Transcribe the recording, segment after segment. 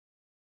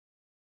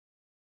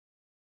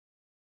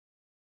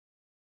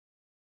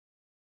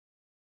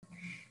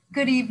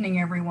Good evening,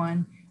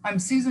 everyone. I'm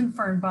Susan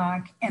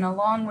Fernbach, and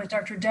along with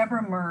Dr.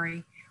 Deborah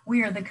Murray,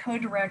 we are the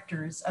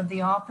co-directors of the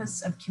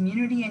Office of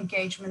Community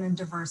Engagement and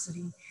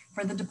Diversity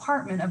for the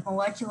Department of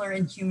Molecular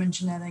and Human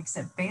Genetics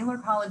at Baylor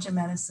College of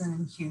Medicine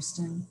in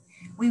Houston.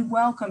 We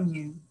welcome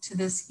you to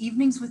this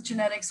Evenings with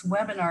Genetics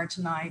webinar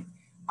tonight,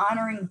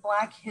 honoring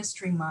Black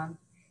History Month,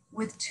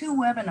 with two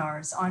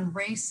webinars on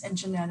race and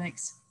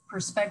genetics,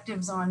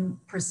 perspectives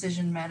on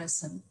precision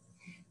medicine.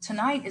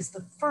 Tonight is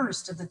the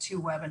first of the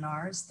two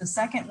webinars. The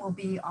second will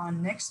be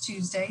on next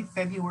Tuesday,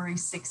 February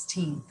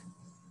 16th.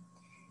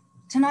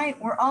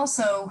 Tonight, we're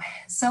also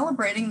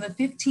celebrating the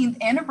 15th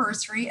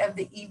anniversary of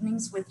the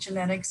Evenings with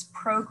Genetics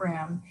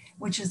program,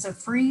 which is a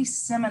free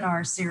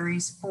seminar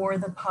series for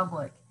the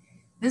public.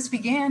 This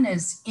began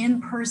as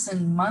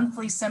in-person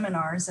monthly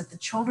seminars at the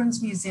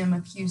Children's Museum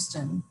of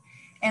Houston,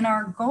 and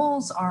our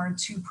goals are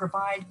to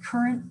provide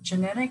current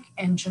genetic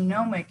and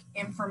genomic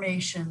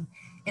information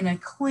in a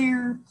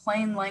clear,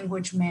 plain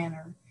language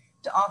manner,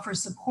 to offer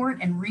support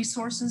and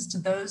resources to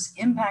those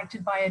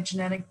impacted by a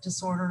genetic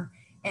disorder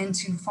and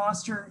to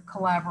foster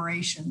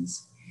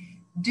collaborations.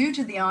 Due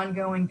to the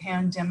ongoing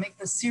pandemic,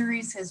 the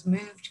series has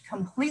moved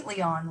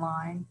completely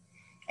online,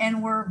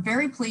 and we're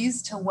very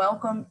pleased to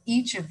welcome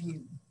each of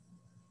you.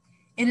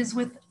 It is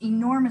with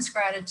enormous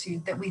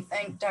gratitude that we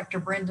thank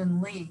Dr.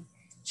 Brendan Lee,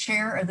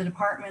 Chair of the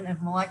Department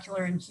of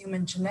Molecular and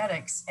Human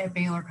Genetics at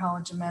Baylor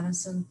College of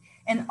Medicine,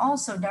 and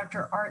also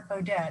Dr. Art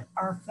Bodette,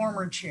 our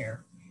former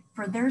chair,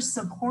 for their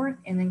support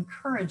and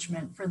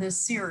encouragement for this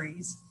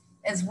series,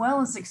 as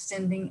well as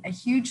extending a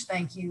huge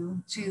thank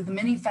you to the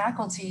many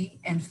faculty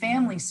and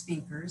family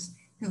speakers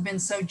who've been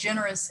so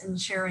generous in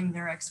sharing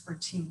their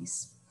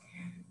expertise.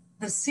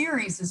 The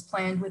series is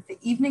planned with the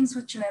Evenings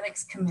with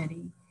Genetics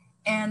Committee,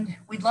 and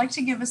we'd like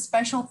to give a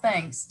special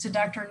thanks to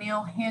Dr.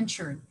 Neil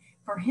Hanchard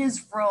for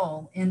his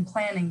role in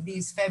planning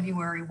these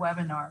February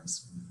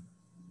webinars.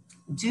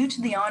 Due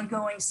to the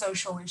ongoing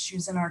social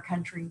issues in our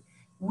country,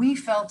 we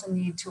felt a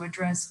need to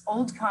address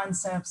old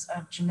concepts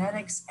of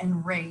genetics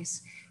and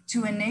race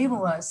to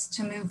enable us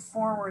to move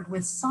forward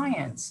with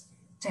science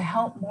to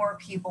help more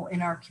people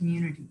in our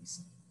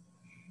communities.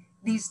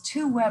 These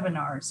two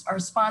webinars are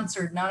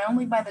sponsored not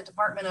only by the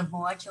Department of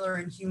Molecular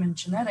and Human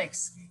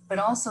Genetics, but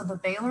also the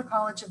Baylor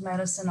College of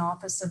Medicine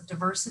Office of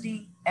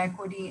Diversity,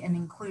 Equity, and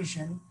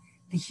Inclusion,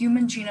 the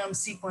Human Genome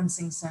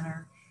Sequencing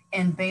Center,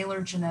 and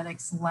Baylor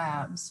Genetics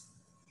Labs.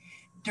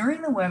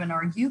 During the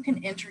webinar, you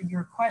can enter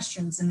your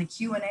questions in the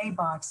Q&A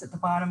box at the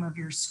bottom of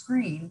your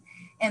screen,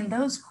 and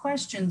those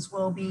questions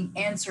will be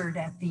answered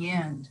at the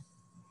end.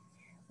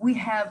 We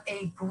have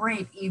a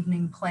great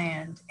evening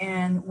planned,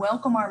 and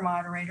welcome our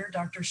moderator,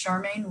 Dr.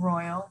 Charmaine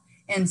Royal,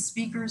 and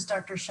speakers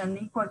Dr.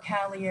 Shawneequa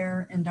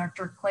Callier and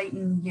Dr.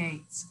 Clayton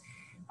Yates.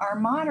 Our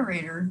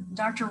moderator,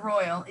 Dr.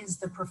 Royal, is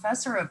the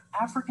Professor of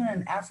African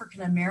and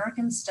African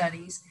American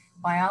Studies,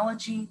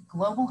 Biology,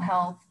 Global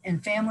Health,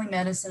 and Family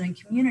Medicine and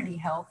Community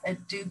Health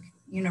at Duke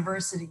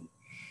University.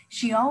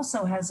 She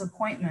also has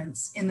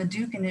appointments in the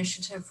Duke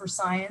Initiative for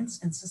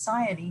Science and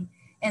Society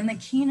and the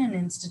Keenan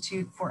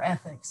Institute for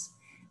Ethics.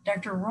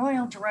 Dr.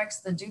 Royal directs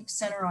the Duke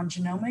Center on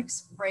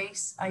Genomics,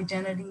 Race,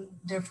 Identity,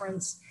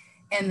 Difference,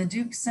 and the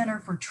Duke Center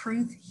for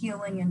Truth,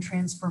 Healing, and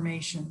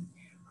Transformation.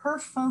 Her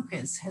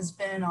focus has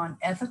been on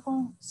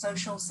ethical,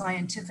 social,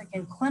 scientific,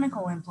 and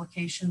clinical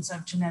implications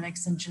of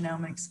genetics and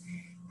genomics,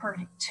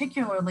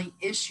 particularly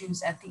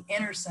issues at the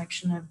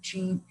intersection of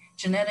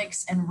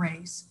genetics and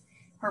race.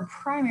 Her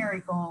primary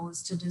goal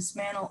is to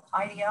dismantle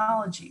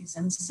ideologies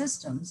and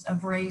systems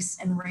of race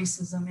and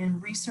racism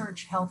in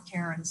research,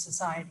 healthcare, and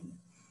society.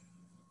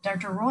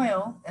 Dr.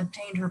 Royal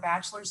obtained her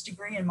bachelor's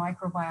degree in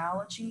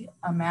microbiology,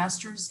 a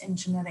master's in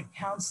genetic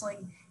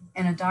counseling,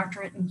 and a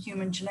doctorate in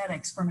human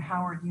genetics from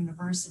Howard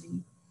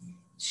University.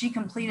 She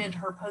completed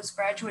her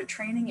postgraduate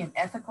training in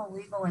ethical,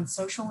 legal, and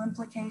social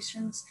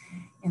implications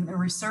in the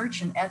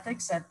research and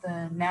ethics at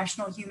the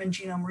National Human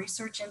Genome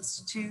Research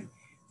Institute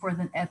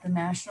at the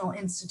National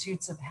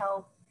Institutes of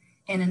Health,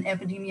 and in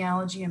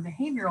epidemiology and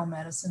behavioral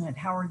medicine at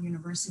Howard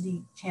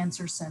University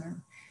Cancer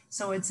Center.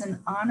 So it's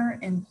an honor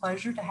and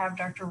pleasure to have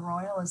Dr.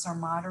 Royal as our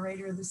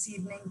moderator this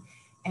evening.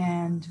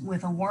 And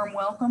with a warm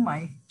welcome,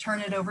 I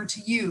turn it over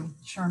to you,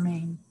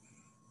 Charmaine.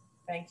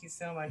 Thank you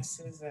so much,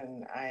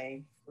 Susan.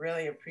 I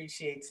really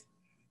appreciate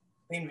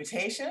the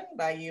invitation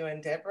by you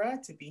and Deborah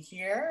to be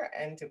here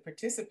and to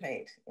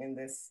participate in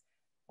this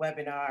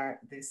webinar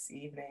this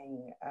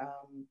evening,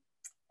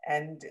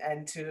 and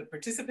to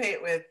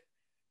participate with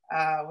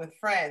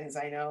friends.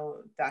 I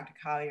know Dr.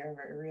 Callier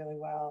really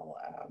well,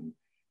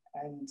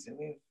 and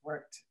we've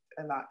worked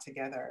a lot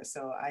together.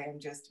 So I am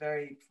just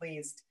very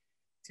pleased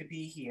to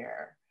be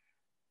here.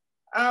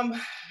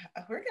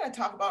 We're going to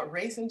talk about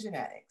race and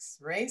genetics,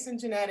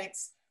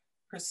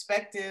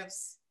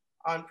 perspectives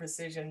on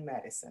precision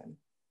medicine.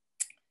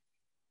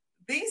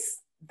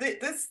 This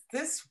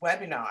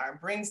webinar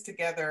brings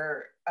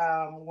together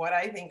what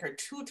I think are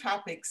two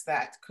topics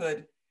that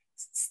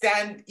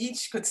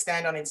each could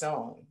stand on its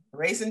own: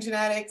 race and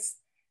genetics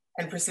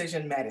and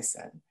precision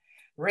medicine.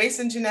 Race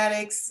and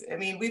genetics, I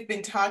mean, we've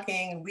been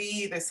talking,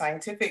 the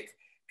scientific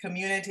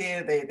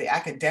community, the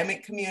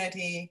academic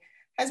community,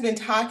 has been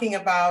talking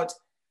about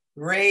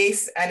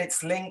race and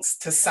its links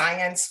to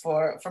science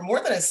for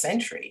more than a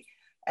century,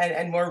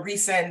 and more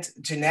recent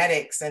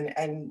genetics and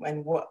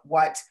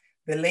what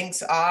the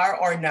links are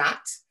or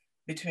not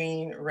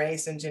between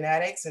race and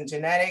genetics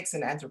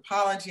and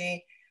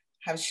anthropology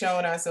have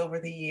shown us over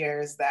the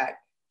years that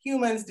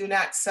humans do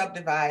not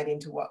subdivide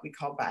into what we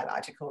call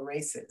biological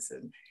races.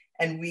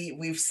 And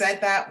we've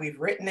said that, we've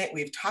written it,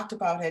 we've talked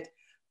about it,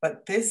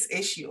 but this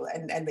issue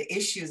and the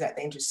issues at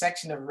the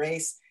intersection of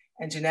race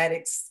and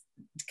genetics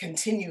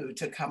continue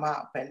to come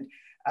up. And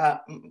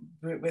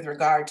with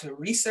regard to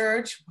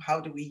research, how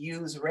do we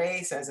use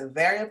race as a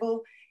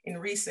variable in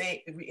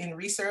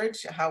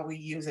research, how we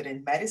use it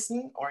in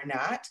medicine or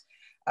not?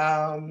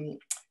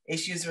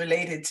 Issues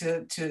related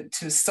to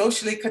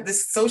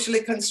this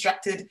socially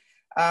constructed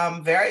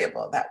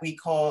variable that we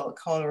call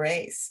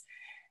race.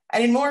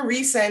 And in more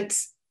recent,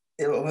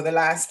 over the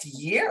last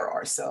year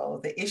or so,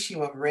 the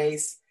issue of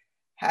race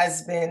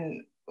has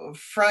been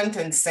front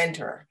and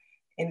center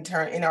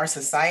in our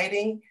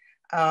society.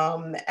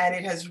 And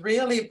it has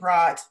really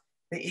brought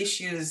the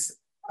issues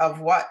of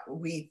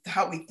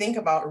how we think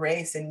about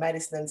race in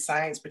medicine and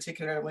science,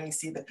 particularly when you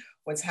see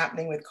what's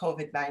happening with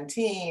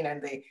COVID-19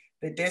 and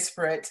the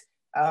disparate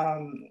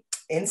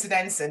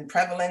incidence and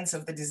prevalence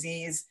of the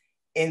disease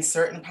in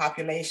certain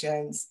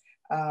populations,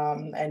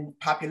 and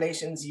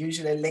populations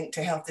usually linked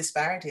to health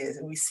disparities.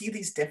 And we see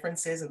these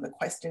differences and the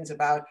questions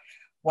about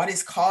what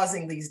is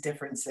causing these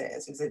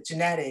differences. Is it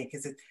genetic?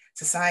 Is it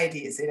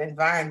society? Is it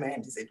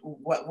environment? Is it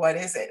what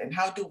is it? And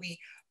how do we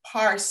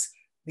parse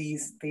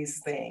these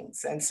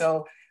things? And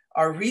so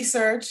our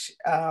research,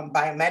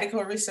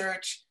 biomedical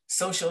research,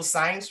 social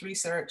science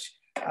research,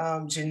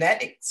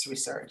 genetics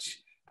research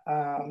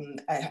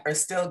are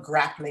still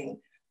grappling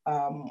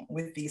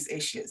with these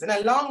issues. And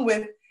along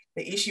with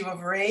the issue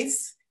of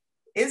race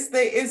is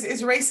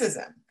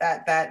racism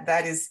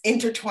that is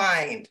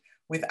intertwined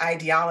with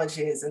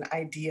ideologies and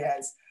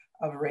ideas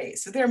of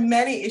race. So there are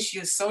many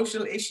issues,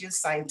 social issues,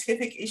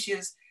 scientific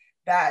issues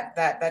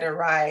that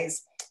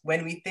arise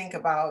when we think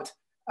about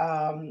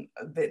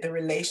the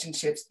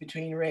relationships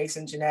between race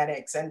and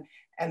genetics.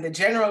 And the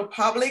general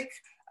public,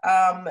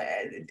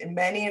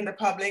 many in the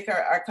public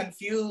are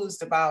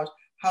confused about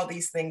how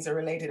these things are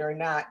related or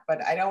not, but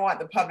I don't want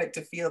the public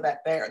to feel that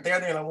they're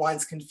the only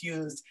ones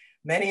confused.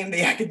 Many in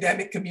the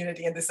academic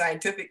community and the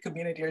scientific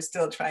community are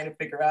still trying to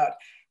figure out,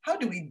 how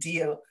do we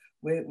deal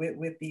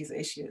with these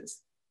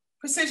issues?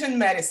 Precision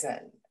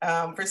medicine.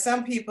 For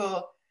some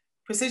people,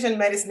 precision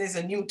medicine is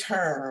a new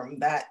term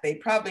that they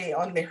probably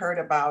only heard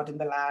about in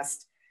the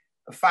last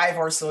 5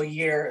 or so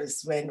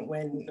years when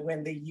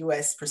the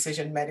US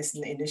Precision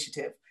Medicine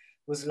Initiative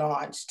was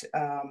launched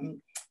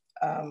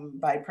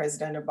by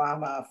President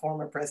Obama,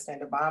 former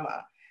President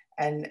Obama.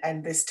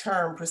 And this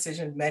term,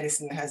 precision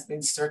medicine, has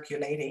been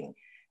circulating.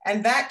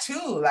 And that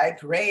too,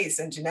 like race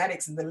and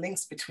genetics and the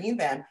links between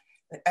them,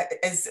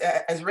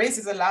 as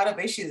raises a lot of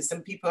issues.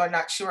 Some people are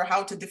not sure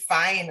how to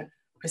define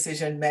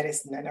precision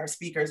medicine, and our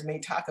speakers may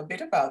talk a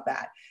bit about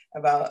that,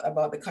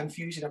 about the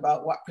confusion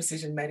about what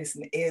precision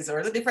medicine is,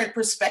 or the different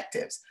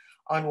perspectives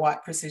on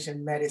what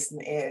precision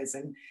medicine is,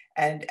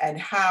 and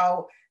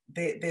how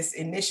this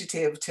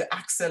initiative to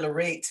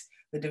accelerate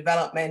the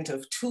development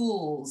of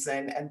tools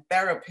and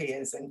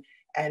therapies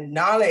and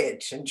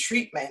knowledge and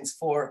treatments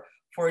for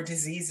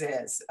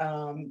diseases,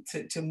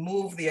 to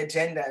move the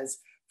agendas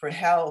for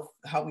health,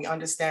 how we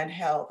understand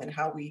health and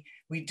how we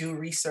do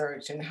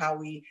research and how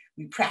we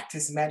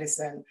practice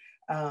medicine.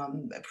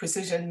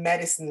 Precision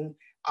medicine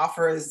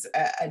offers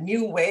a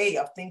new way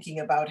of thinking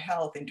about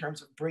health in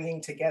terms of bringing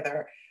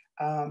together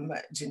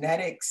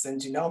genetics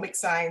and genomic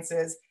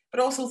sciences, but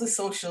also the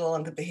social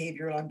and the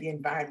behavioral and the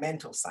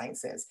environmental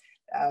sciences.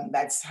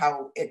 That's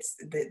how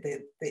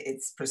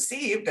it's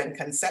perceived and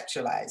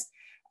conceptualized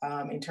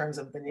in terms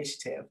of the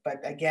initiative.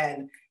 But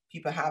again,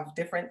 people have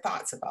different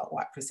thoughts about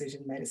what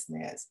precision medicine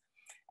is.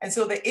 And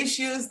so the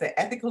issues, the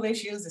ethical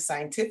issues, the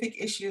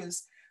scientific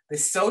issues, the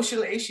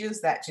social issues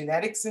that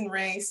genetics and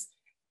race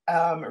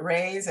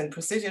raise and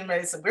precision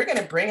medicine, we're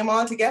gonna bring them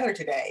all together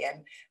today.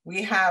 And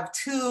we have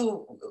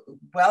 2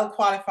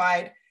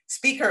 well-qualified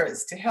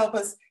speakers to help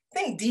us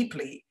think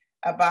deeply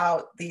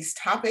about these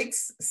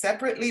topics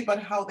separately,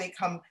 but how they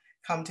come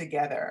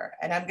together.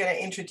 And I'm gonna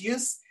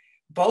introduce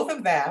both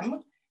of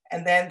them,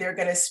 and then they're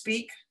gonna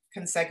speak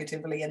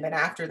consecutively. And then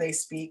after they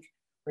speak,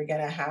 we're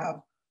gonna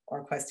have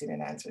our question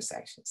and answer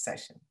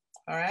session.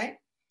 All right?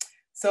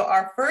 So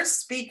our first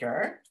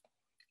speaker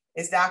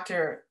is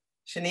Dr.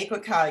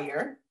 Shawneequa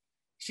Callier.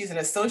 She's an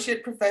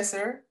associate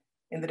professor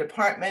in the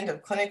Department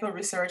of Clinical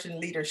Research and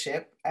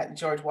Leadership at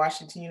George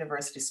Washington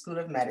University School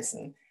of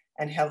Medicine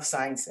and Health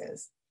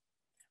Sciences.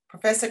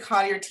 Professor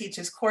Callier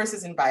teaches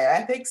courses in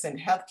bioethics and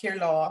healthcare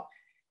law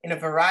in a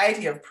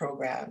variety of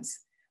programs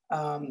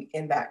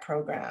in that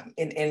program,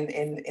 in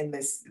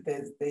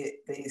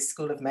the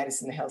School of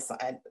Medicine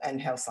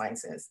and Health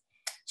Sciences.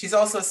 She's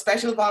also a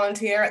special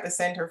volunteer at the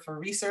Center for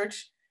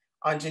Research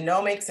on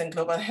Genomics and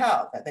Global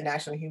Health at the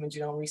National Human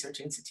Genome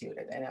Research Institute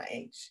at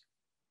NIH.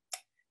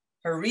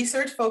 Her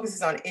research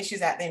focuses on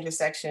issues at the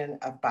intersection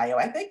of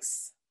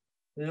bioethics,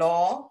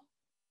 law,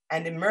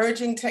 and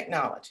emerging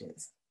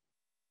technologies.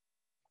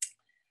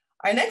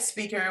 Our next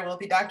speaker will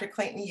be Dr.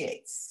 Clayton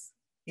Yates.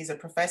 He's a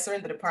professor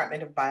in the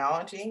Department of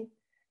Biology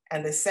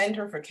and the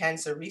Center for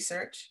Cancer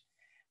Research,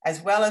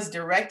 as well as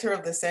director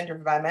of the Center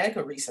for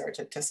Biomedical Research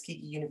at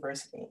Tuskegee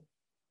University.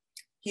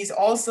 He's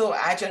also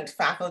adjunct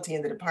faculty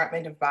in the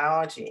Department of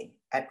Biology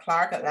at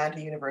Clark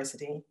Atlanta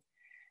University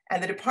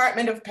and the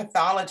Department of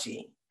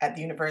Pathology at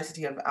the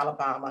University of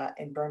Alabama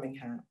in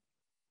Birmingham.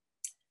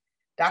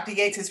 Dr.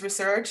 Yates'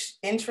 research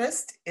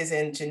interest is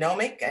in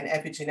genomic and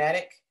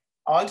epigenetic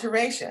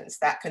alterations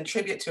that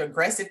contribute to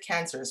aggressive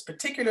cancers,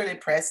 particularly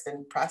breast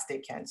and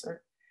prostate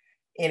cancer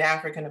in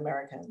African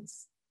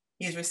Americans.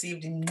 He's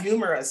received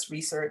numerous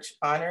research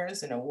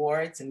honors and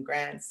awards and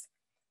grants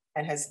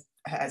and has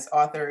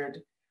authored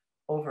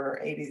over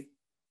 80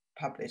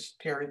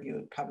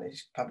 peer-reviewed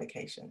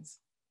publications.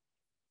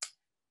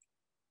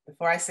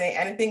 Before I say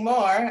anything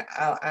more,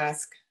 I'll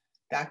ask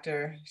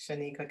Dr.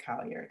 Shawneequa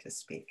Callier to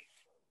speak.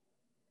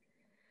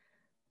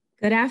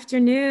 Good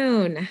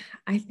afternoon.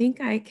 I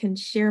think I can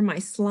share my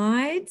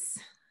slides.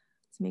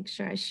 Let's make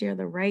sure I share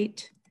the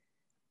right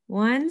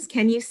ones.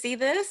 Can you see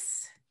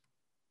this?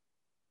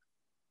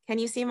 Can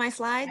you see my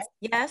slides?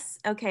 Yes?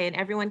 Okay, and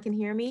everyone can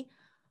hear me?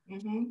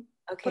 Mm-hmm.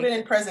 Okay. Put it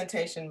in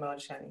presentation mode,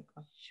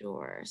 Shawneequa.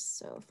 Sure,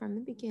 so from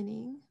the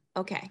beginning.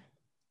 Okay.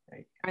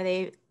 Right.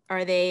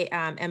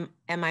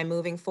 Am I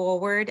moving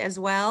forward as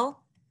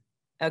well?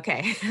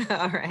 Okay,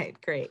 all right,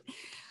 great.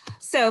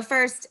 So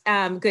first,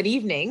 good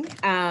evening.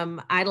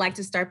 I'd like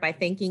to start by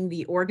thanking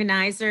the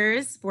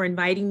organizers for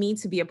inviting me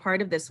to be a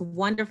part of this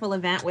wonderful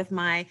event with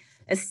my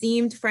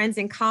esteemed friends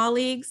and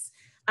colleagues.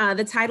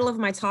 The title of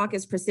my talk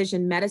is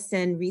Precision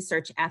Medicine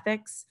Research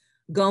Ethics,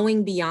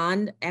 Going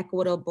Beyond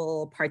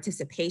Equitable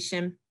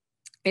Participation.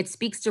 It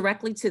speaks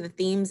directly to the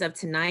themes of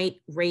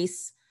tonight: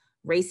 race,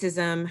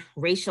 racism,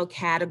 racial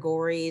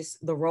categories,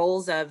 the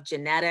roles of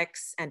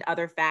genetics and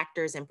other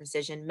factors in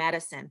precision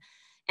medicine.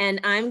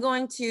 And I'm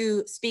going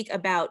to speak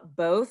about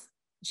both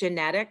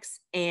genetics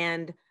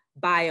and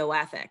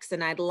bioethics.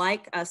 And I'd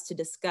like us to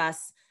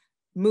discuss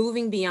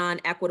moving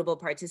beyond equitable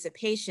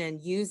participation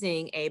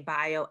using a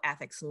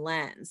bioethics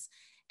lens.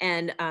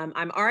 And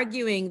I'm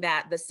arguing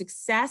that the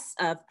success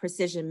of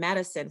precision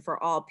medicine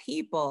for all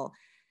people,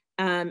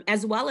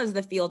 as well as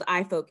the field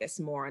I focus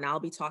more, and I'll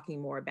be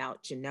talking more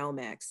about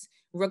genomics,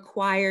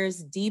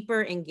 requires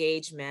deeper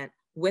engagement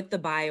with the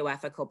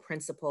bioethical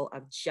principle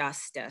of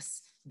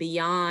justice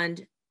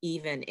beyond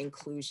even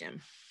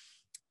inclusion.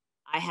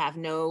 I have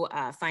no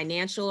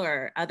financial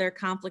or other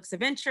conflicts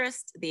of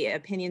interest. The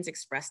opinions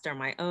expressed are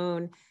my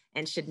own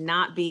and should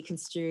not be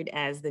construed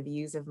as the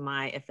views of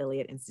my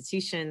affiliate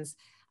institutions.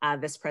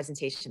 This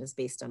presentation is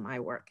based on my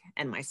work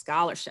and my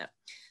scholarship.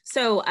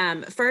 So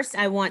first,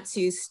 I want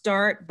to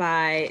start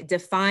by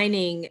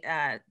defining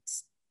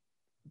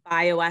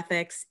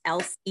bioethics,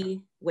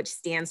 ELSI, which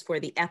stands for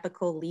the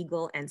ethical,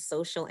 legal, and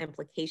social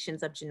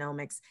implications of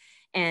genomics,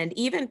 and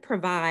even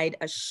provide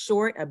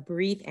a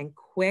brief and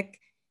quick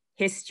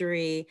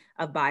history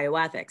of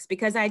bioethics,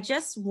 because I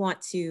just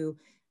want to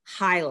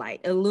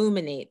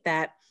illuminate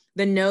that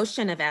the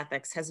notion of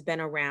ethics has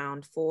been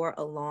around for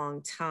a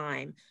long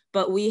time,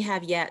 but we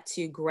have yet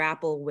to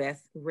grapple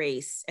with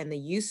race and the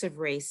use of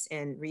race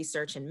in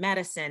research and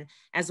medicine,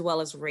 as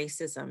well as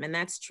racism. And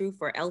that's true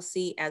for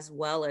ELSI as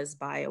well as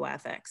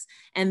bioethics.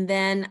 And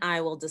then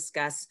I will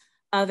discuss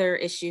other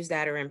issues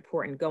that are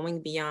important,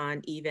 going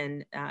beyond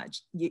even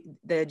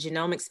the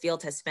genomics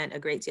field has spent a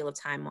great deal of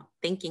time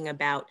thinking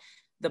about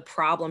the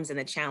problems and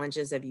the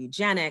challenges of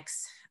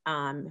eugenics,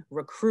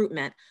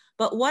 recruitment,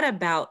 but what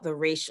about the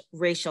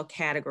racial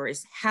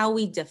categories, how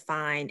we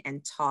define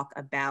and talk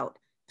about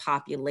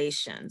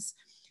populations?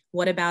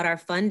 What about our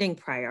funding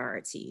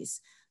priorities,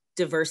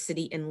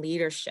 diversity in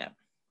leadership?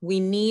 We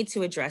need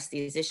to address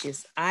these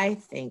issues, I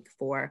think,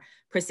 for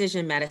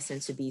precision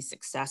medicine to be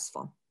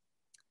successful.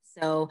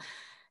 So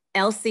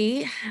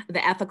ELSI,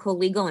 the ethical,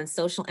 legal, and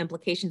social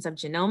implications of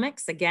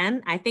genomics.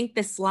 Again, I think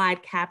this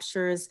slide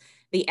captures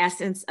the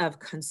essence of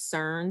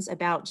concerns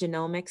about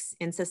genomics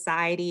in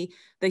society.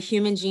 The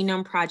Human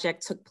Genome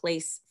Project took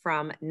place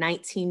from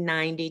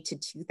 1990 to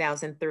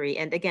 2003.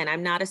 And again,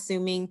 I'm not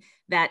assuming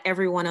that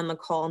everyone on the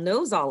call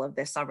knows all of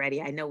this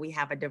already. I know we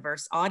have a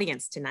diverse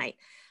audience tonight.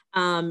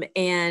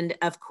 And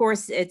of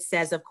course, it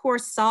says, of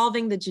course,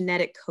 solving the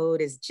genetic code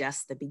is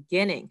just the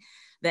beginning.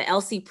 The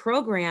ELSI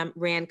program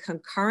ran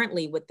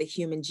concurrently with the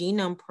Human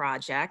Genome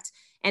Project,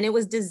 and it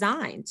was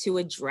designed to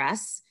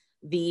address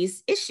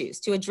these issues,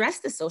 to address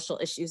the social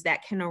issues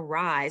that can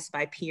arise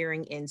by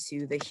peering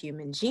into the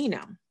human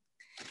genome.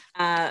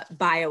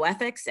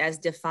 Bioethics, as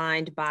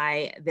defined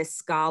by this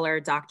scholar,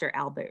 Dr.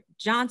 Albert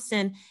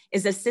Johnson,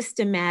 is a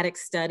systematic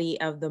study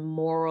of the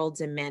moral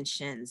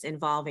dimensions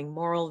involving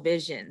moral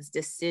visions,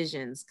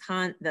 decisions,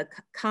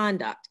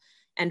 conduct,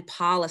 and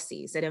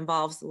policies. It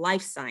involves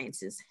life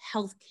sciences,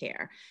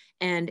 healthcare,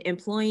 and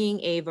employing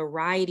a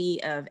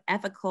variety of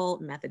ethical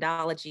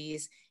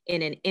methodologies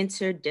in an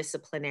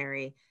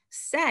interdisciplinary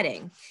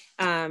setting.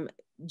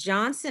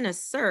 Johnson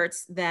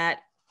asserts that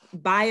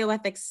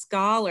bioethics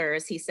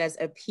scholars, he says,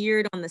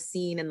 appeared on the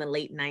scene in the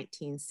late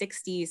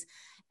 1960s.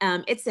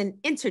 It's an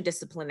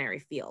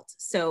interdisciplinary field.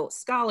 So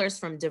scholars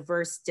from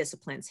diverse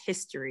disciplines,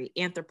 history,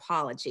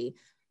 anthropology,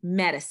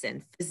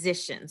 medicine,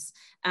 physicians,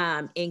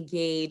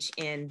 engage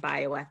in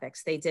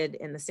bioethics. They did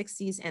in the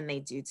 60s and they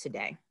do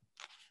today.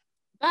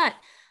 But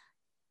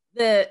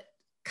the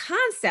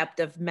concept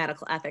of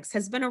medical ethics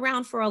has been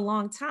around for a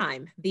long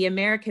time. The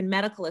American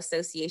Medical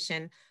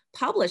Association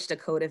published a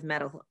code of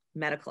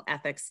medical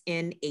ethics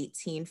in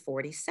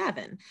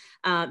 1847.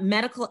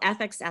 Medical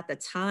ethics at the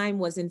time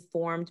was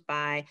informed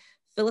by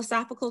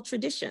philosophical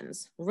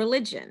traditions,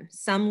 religion,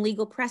 some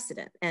legal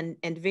precedent, and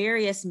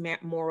various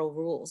moral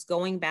rules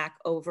going back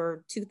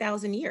over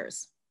 2,000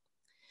 years.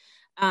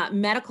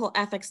 Medical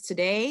ethics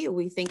today,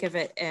 we think of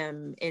it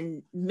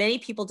in many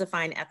people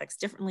define ethics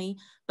differently,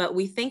 but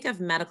we think of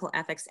medical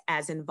ethics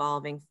as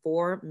involving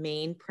 4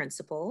 main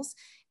principles.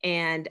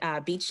 And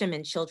Beecham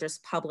and Childress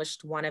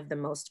published one of the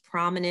most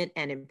prominent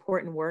and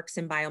important works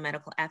in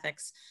biomedical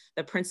ethics.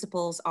 The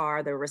principles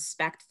are the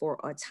respect for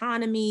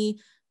autonomy,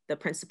 the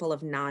principle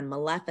of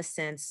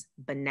non-maleficence,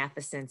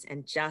 beneficence,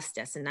 and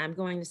justice. And I'm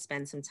going to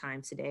spend some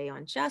time today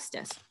on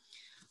justice.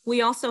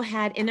 We also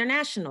had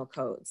international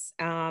codes.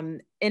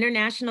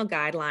 International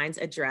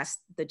guidelines addressed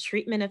the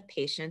treatment of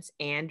patients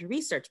and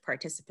research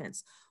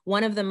participants.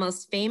 One of the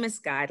most famous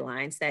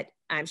guidelines that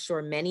I'm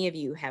sure many of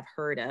you have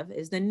heard of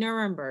is the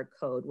Nuremberg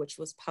Code, which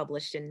was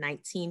published in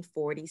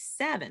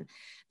 1947.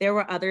 There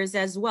were others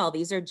as well.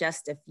 These are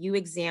just a few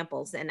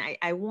examples, and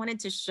I wanted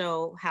to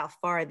show how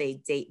far they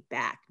date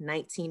back.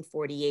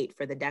 1948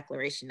 for the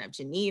Declaration of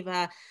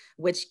Geneva,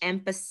 which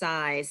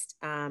emphasized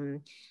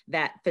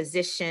that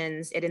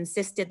it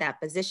insisted that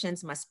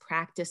physicians must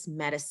practice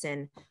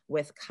medicine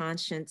with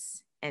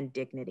conscience and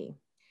dignity.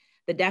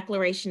 The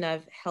Declaration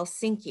of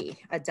Helsinki,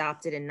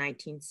 adopted in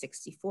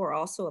 1964,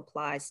 also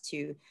applies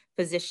to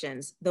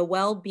physicians. The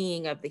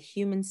well-being of the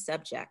human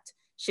subject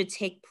should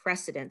take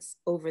precedence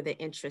over the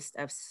interest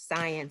of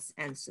science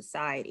and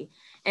society.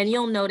 And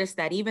you'll notice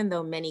that even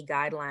though many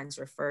guidelines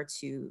refer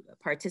to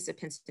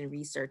participants in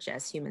research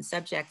as human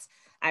subjects,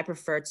 I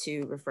prefer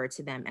to refer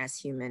to them as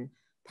human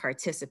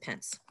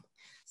participants.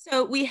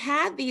 So we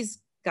had these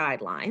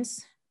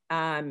guidelines.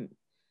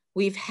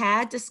 We've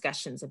had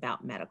discussions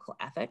about medical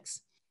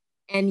ethics.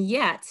 And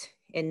yet,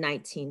 in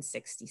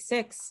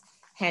 1966,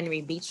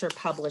 Henry Beecher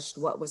published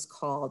what was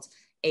called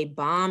a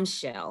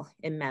bombshell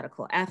in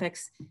medical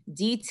ethics,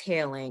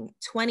 detailing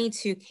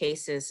 22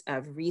 cases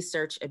of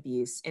research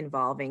abuse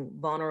involving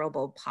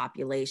vulnerable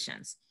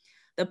populations.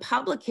 The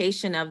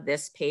publication of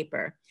this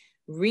paper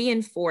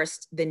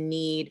reinforced the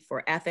need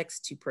for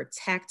ethics to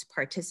protect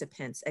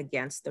participants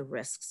against the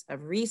risks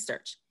of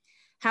research.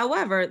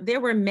 However, there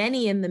were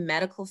many in the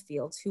medical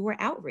field who were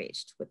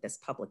outraged with this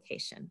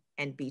publication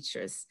and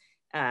Beecher's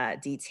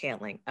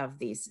detailing of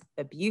these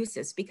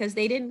abuses because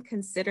they didn't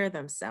consider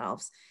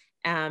themselves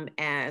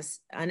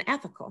as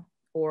unethical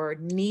or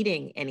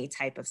needing any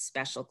type of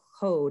special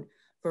code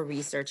for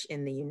research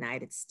in the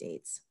United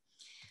States.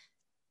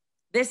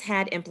 This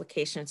had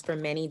implications for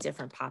many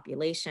different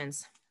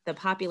populations. The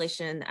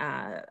population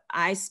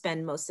I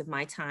spend most of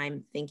my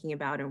time thinking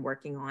about and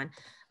working on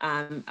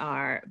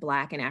are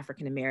Black and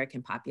African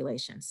American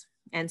populations.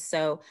 And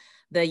so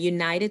the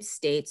United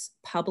States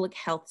Public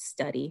Health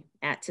Study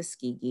at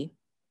Tuskegee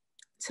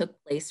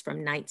took place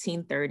from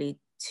 1932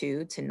 to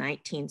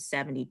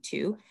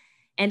 1972,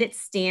 and it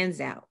stands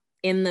out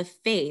in the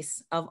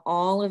face of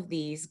all of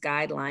these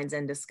guidelines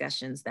and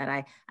discussions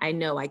that I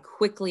know I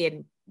quickly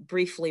and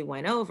briefly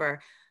went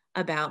over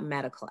about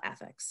medical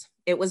ethics.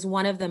 It was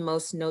one of the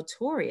most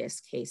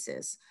notorious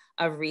cases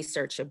of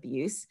research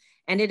abuse,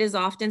 and it is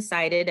often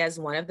cited as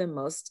one of the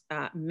most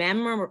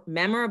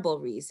memorable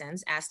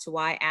reasons as to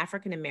why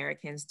African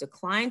Americans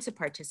declined to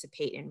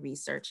participate in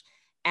research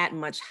at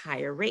much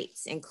higher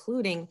rates,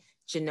 including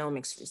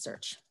genomics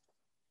research.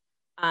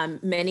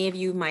 Many of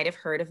you might have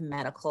heard of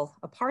medical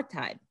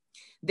apartheid.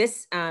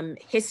 This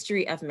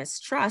history of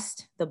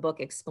mistrust, the book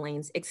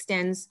explains,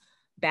 extends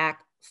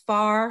back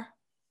farther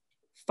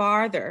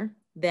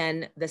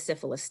than the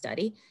syphilis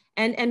study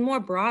and more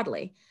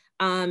broadly.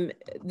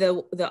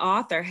 The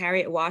author,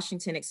 Harriet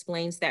Washington,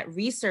 explains that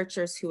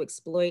researchers who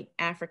exploit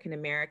African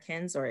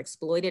Americans or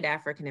exploited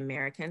African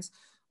Americans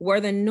were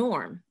the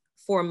norm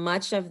for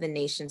much of the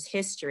nation's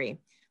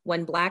history,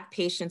 when Black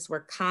patients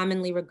were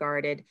commonly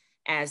regarded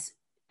as,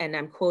 and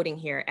I'm quoting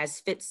here, as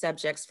fit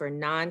subjects for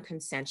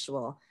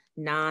non-consensual,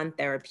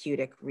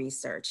 non-therapeutic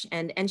research.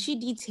 And she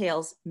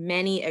details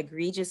many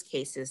egregious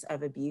cases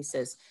of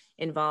abuses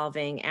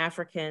involving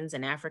Africans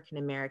and African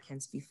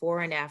Americans before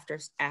and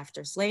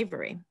after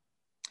slavery.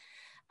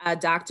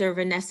 Dr.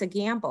 Vanessa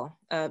Gamble,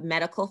 a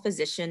medical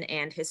physician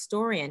and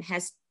historian,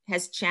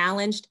 has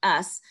challenged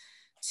us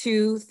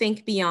to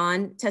think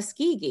beyond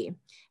Tuskegee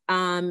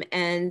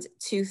and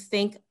to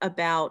think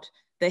about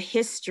the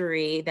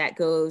history that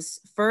goes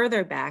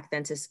further back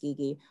than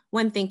Tuskegee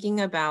when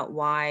thinking about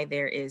why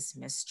there is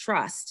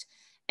mistrust.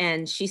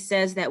 And she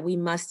says that we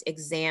must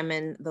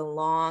examine the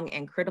long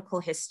and critical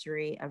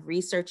history of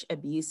research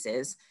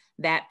abuses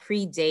that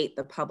predate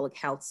the Public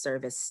Health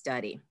Service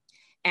study.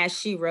 As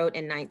she wrote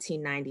in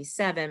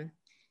 1997,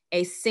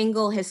 a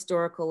single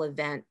historical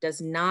event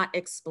does not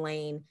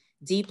explain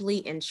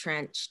deeply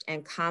entrenched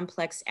and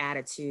complex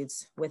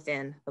attitudes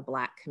within the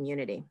Black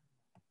community.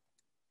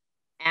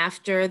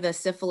 After the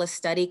syphilis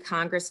study,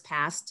 Congress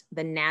passed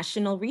the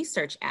National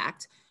Research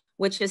Act,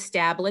 which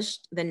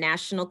established the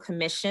National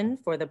Commission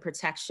for the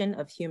Protection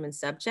of Human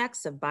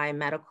Subjects of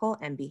Biomedical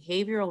and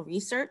Behavioral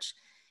Research,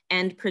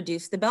 and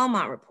produced the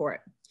Belmont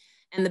Report.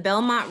 And the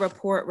Belmont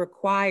Report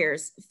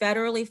requires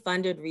federally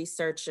funded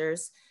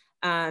researchers,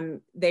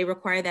 they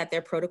require that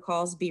their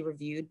protocols be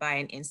reviewed by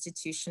an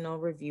institutional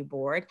review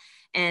board,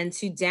 and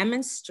to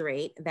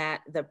demonstrate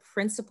that the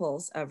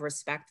principles of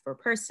respect for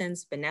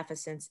persons,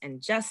 beneficence,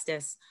 and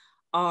justice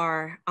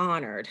are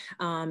honored.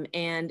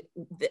 And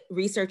the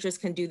researchers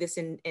can do this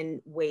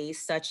in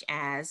ways such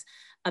as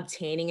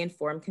obtaining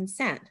informed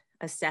consent,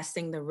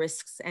 assessing the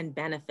risks and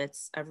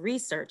benefits of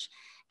research,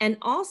 and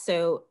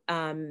also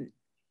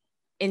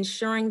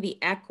ensuring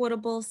the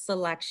equitable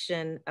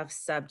selection of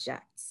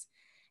subjects.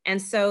 And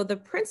so the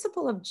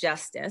principle of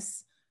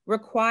justice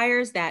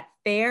requires that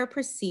fair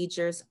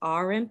procedures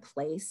are in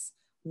place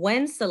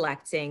when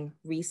selecting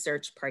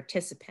research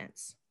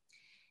participants.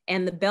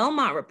 And the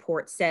Belmont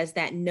Report says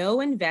that no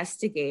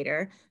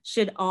investigator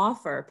should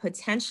offer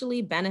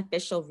potentially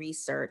beneficial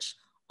research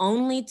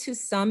only to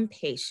some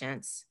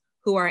patients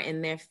who are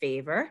in their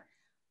favor,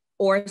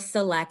 or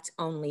select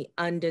only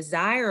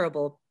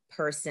undesirable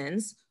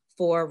persons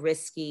for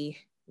risky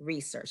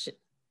research.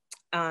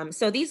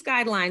 So these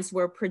guidelines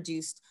were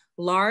produced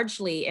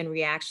largely in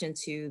reaction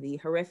to the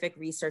horrific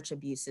research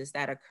abuses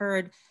that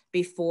occurred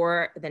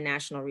before the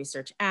National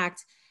Research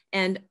Act.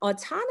 And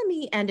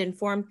autonomy and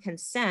informed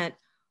consent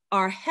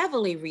are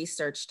heavily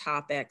researched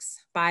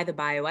topics by the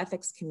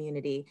bioethics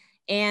community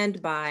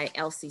and by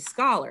LC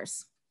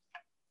scholars.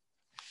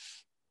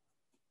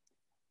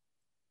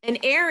 An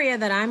area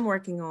that I'm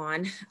working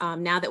on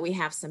now that we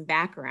have some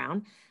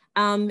background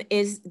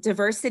is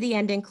diversity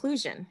and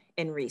inclusion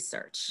in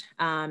research.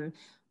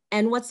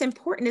 And what's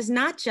important is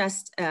not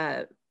just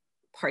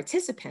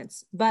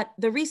participants, but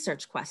the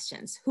research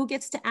questions. Who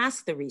gets to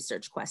ask the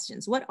research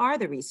questions? What are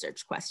the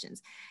research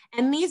questions?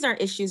 And these are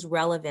issues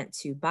relevant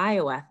to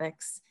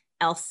bioethics,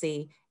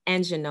 LC,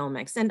 and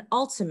genomics, and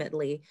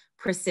ultimately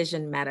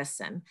precision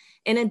medicine.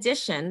 In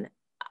addition,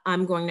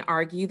 I'm going to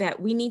argue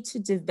that we need to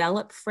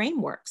develop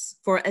frameworks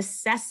for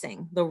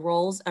assessing the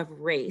roles of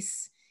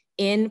race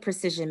in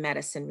precision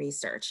medicine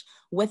research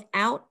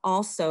without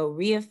also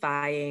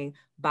reifying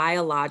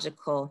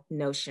biological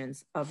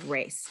notions of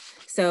race.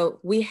 So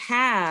we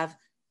have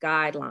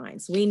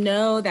guidelines. We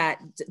know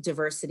that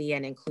diversity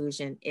and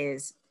inclusion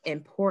is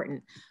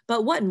important,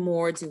 but what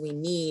more do we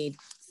need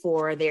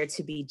for there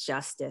to be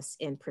justice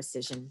in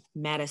precision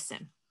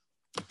medicine?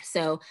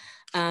 So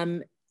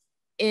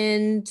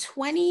in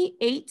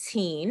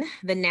 2018,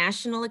 the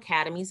National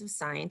Academies of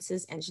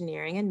Sciences,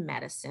 Engineering, and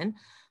Medicine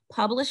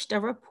published a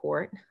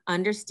report,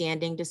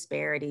 Understanding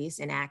Disparities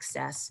in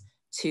Access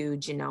to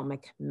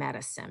Genomic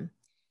Medicine.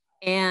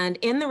 And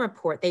in the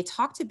report, they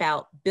talked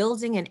about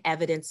building an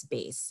evidence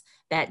base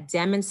that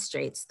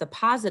demonstrates the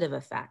positive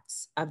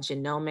effects of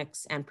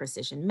genomics and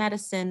precision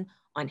medicine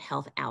on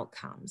health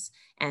outcomes,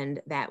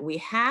 and that we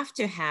have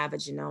to have a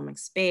genomic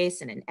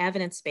space and an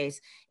evidence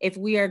base if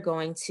we are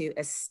going to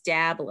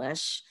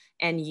establish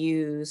and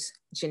use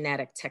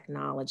genetic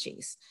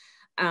technologies.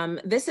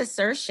 This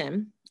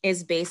assertion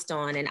is based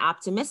on an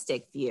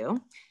optimistic view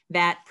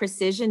that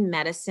precision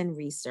medicine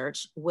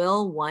research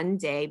will one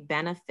day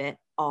benefit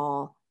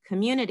all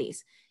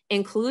communities,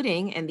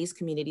 including, and these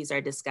communities are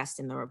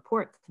discussed in the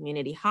report,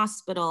 community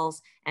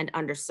hospitals and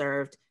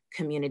underserved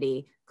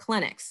community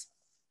clinics.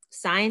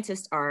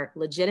 Scientists are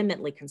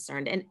legitimately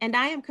concerned, and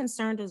I am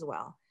concerned as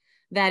well,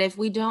 that if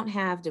we don't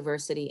have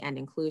diversity and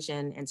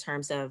inclusion in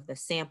terms of the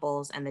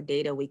samples and the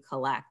data we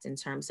collect, in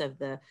terms of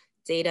the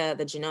data,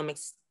 the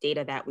genomics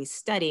data that we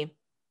study,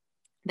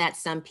 that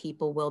some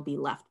people will be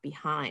left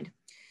behind.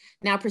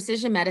 Now,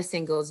 precision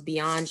medicine goes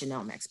beyond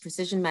genomics.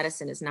 Precision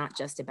medicine is not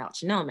just about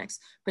genomics.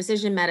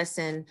 Precision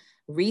medicine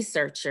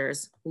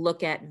researchers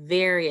look at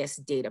various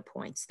data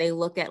points. They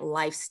look at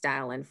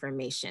lifestyle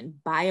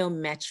information,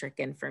 biometric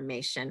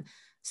information,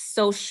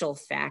 social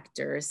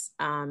factors,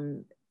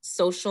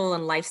 social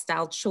and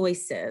lifestyle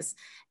choices.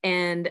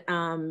 And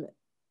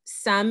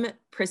some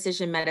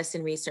precision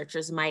medicine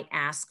researchers might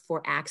ask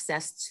for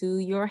access to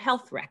your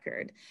health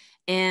record.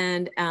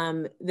 And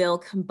they'll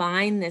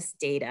combine this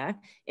data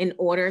in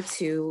order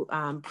to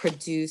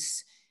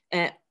produce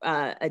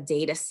a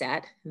data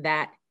set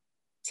that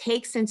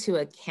takes into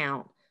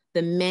account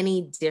the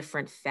many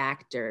different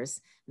factors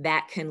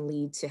that can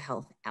lead to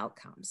health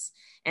outcomes.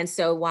 And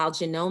so while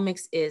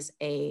genomics is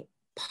a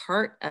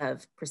part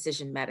of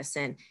precision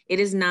medicine, it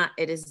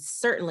is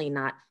certainly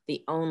not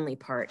the only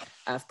part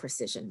of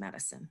precision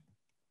medicine.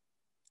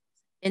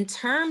 In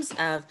terms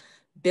of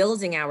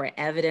building our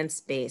evidence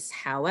base,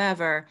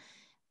 however,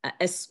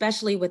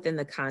 especially within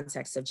the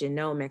context of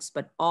genomics,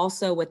 but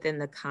also within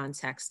the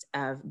context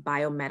of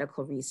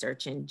biomedical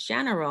research in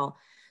general,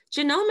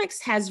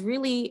 genomics has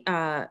really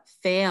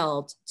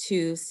failed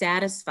to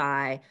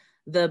satisfy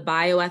the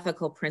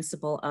bioethical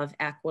principle of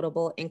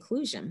equitable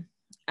inclusion.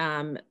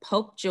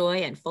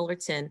 Popejoy and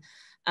Fullerton,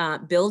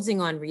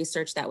 building on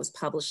research that was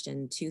published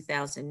in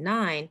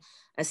 2009,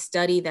 a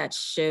study that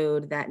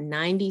showed that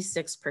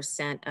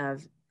 96%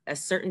 of a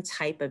certain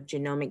type of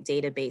genomic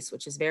database,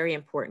 which is very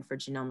important for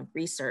genomic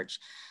research,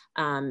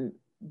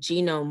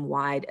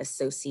 genome-wide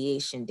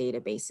association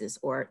databases,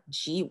 or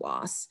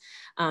GWAS.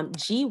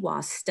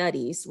 GWAS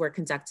studies were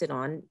conducted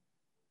on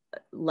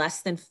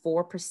less than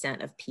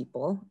 4% of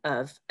people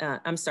of,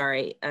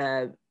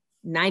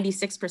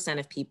 96%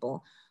 of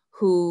people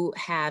who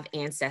have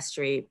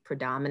ancestry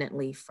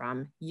predominantly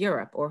from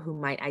Europe, or who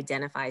might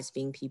identify as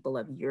being people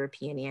of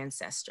European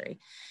ancestry.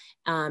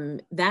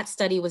 That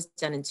study was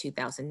done in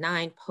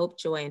 2009.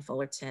 Popejoy and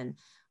Fullerton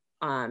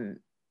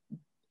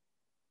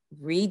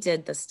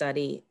redid the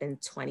study in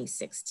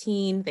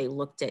 2016. They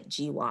looked at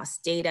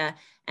GWAS data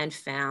and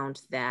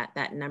found that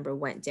that number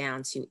went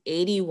down to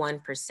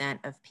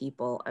 81% of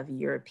people of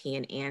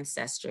European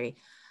ancestry.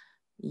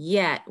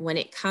 Yet, when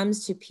it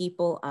comes to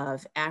people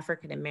of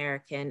African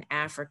American,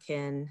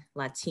 African,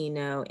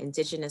 Latino,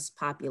 indigenous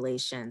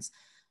populations,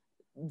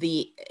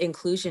 the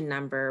inclusion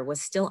number was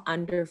still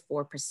under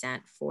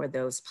 4% for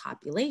those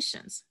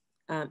populations.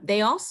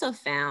 They also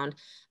found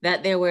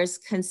that there was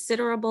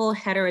considerable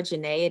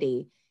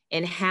heterogeneity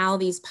in how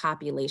these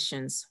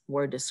populations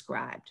were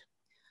described.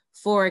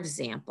 For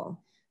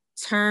example,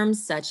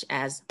 terms such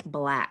as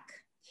Black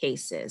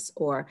cases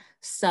or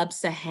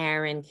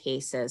sub-Saharan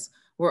cases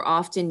were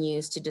often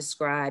used to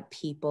describe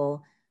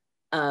people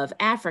of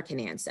African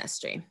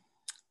ancestry.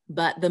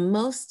 But the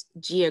most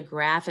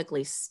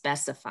geographically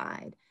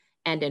specified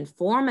and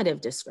informative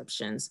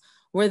descriptions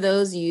were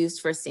those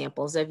used for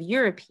samples of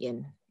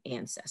European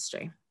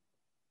ancestry.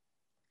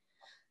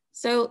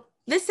 So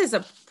this is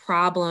a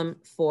problem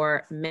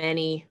for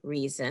many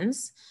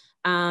reasons.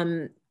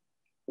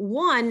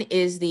 One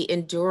is the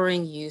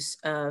enduring use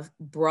of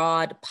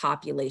broad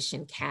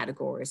population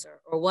categories,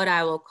 or what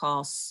I will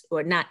call,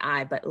 or not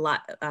I, but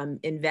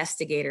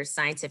investigators,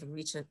 scientific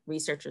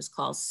researchers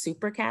call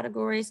super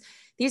categories.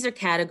 These are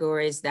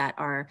categories that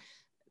are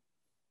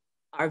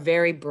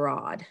very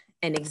broad.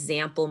 An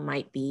example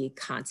might be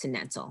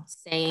continental,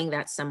 saying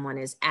that someone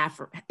is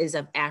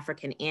of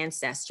African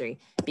ancestry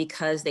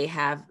because they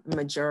have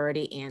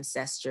majority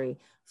ancestry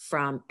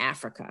from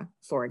Africa,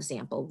 for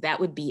example.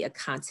 That would be a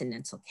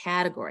continental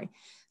category.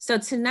 So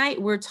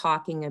tonight we're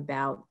talking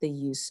about the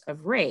use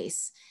of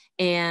race.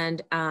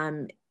 And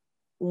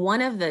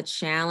one of the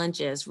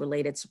challenges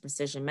related to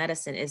precision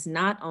medicine is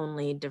not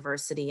only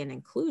diversity and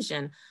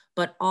inclusion,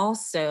 but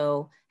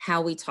also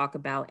how we talk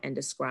about and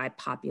describe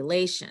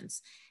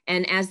populations.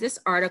 And as this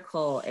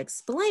article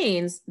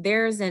explains,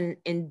 there's an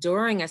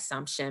enduring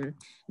assumption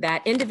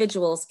that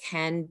individuals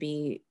can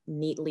be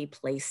neatly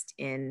placed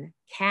in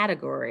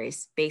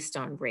categories based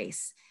on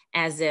race,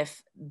 as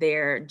if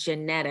their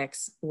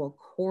genetics will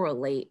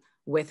correlate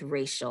with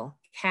racial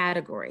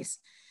categories.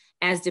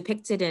 As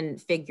depicted in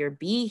figure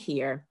B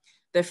here,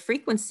 the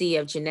frequency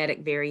of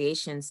genetic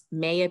variations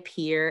may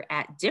appear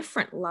at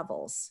different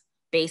levels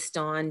based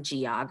on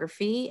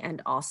geography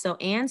and also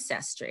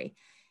ancestry.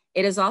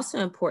 It is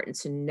also important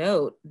to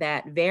note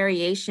that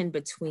variation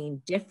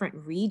between different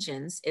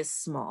regions is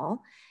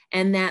small,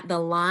 and that the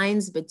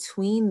lines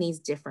between these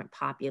different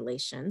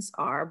populations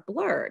are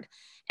blurred.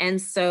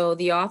 And so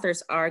the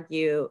authors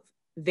argue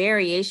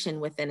variation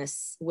within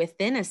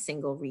a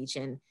single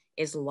region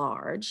is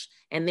large,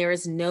 and there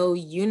is no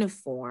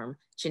uniform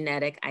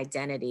genetic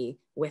identity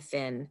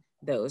within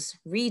those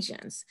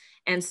regions.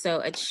 And so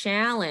a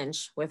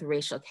challenge with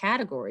racial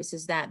categories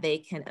is that they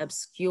can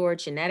obscure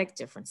genetic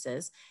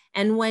differences.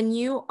 And when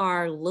you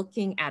are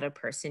looking at a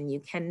person, you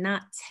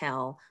cannot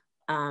tell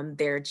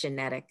their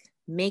genetic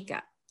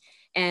makeup.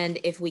 And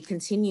if we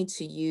continue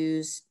to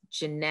use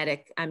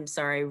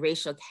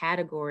racial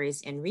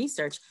categories in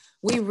research,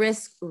 we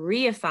risk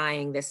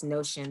reifying this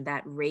notion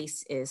that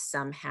race is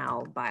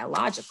somehow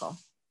biological.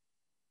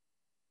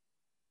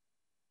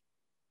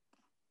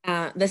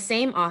 The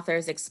same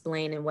authors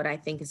explain in what I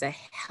think is a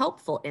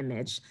helpful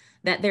image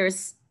that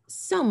there's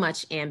so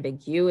much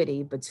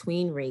ambiguity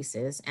between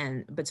races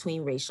and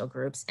between racial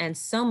groups, and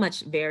so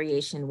much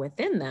variation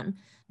within them,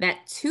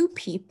 that two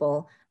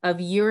people of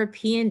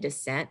European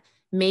descent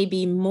may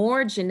be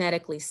more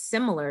genetically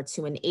similar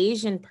to an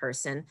Asian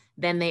person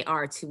than they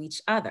are to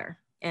each other.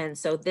 And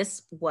so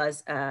this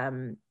was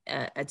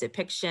a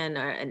depiction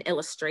or an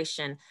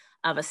illustration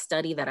of a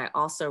study that I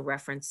also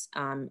reference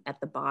at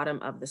the bottom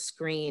of the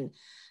screen.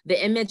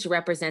 The image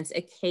represents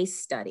a case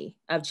study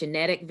of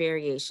genetic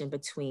variation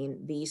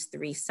between these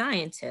three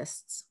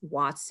scientists,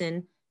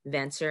 Watson,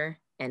 Venter,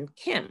 and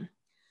Kim.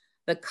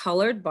 The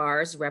colored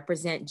bars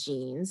represent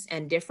genes,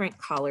 and different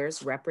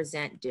colors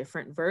represent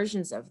different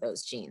versions of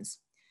those genes.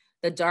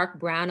 The dark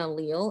brown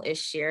allele is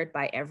shared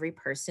by every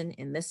person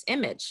in this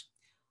image.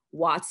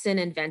 Watson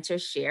and Venter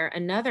share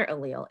another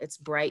allele, it's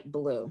bright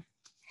blue.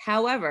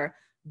 However,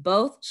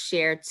 both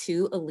share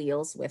 2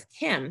 alleles with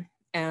Kim,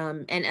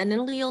 and an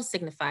allele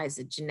signifies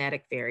a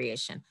genetic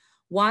variation.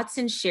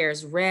 Watson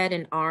shares red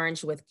and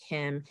orange with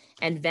Kim,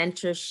 and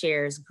Venter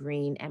shares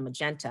green and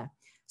magenta.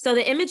 So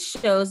the image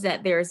shows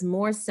that there's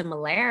more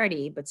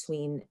similarity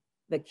between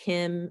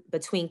Kim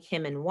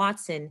and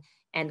Watson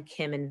and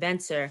Kim and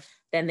Venter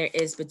than there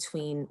is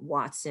between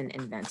Watson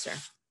and Venter.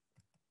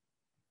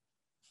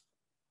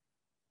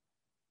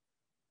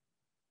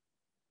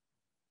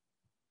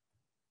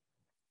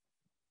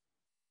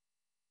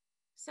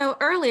 So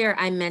earlier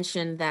I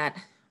mentioned that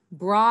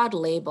broad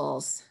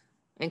labels,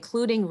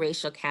 including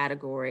racial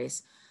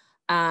categories,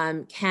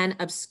 can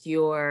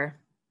obscure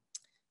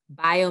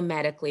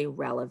biomedically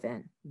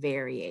relevant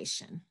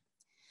variation.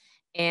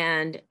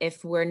 And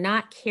if we're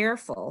not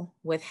careful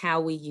with how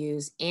we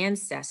use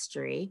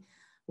ancestry,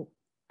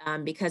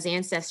 because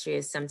ancestry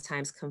is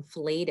sometimes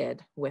conflated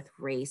with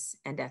race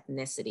and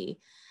ethnicity,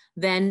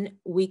 then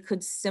we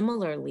could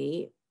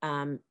similarly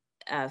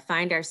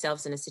find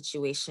ourselves in a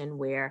situation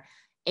where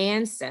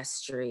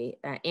ancestral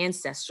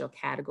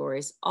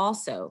categories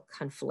also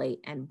conflate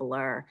and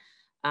blur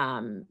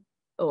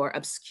or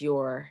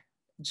obscure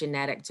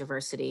genetic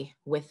diversity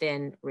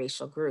within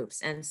racial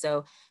groups. And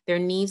so there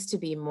needs to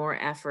be more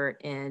effort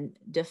in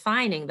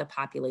defining the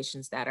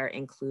populations that are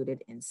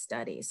included in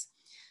studies.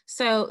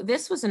 So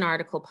this was an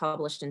article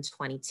published in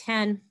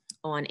 2010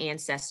 on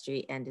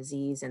ancestry and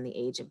disease in the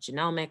age of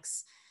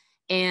genomics.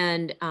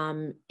 And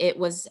there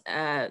was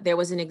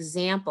an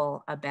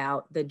example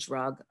about the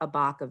drug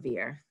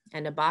abacavir.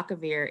 And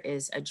abacavir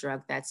is a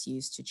drug that's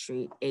used to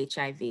treat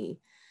HIV.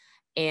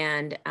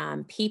 And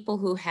people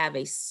who have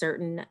a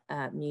certain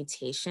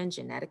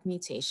genetic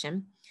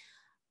mutation,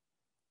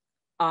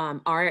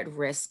 are at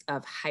risk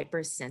of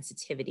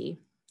hypersensitivity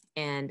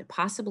and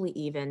possibly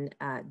even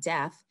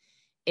death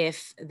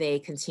if they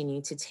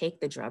continue to take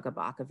the drug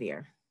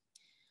abacavir.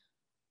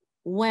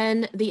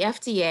 When the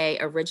FDA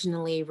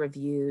originally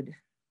reviewed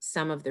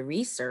some of the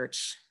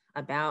research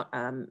about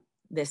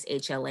this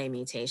HLA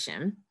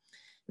mutation,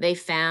 they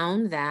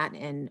found that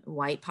in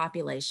white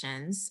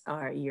populations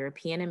or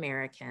European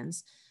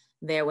Americans,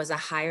 there was a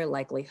higher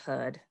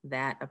likelihood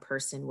that a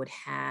person would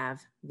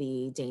have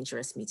the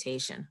dangerous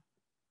mutation.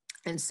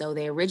 And so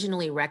they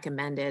originally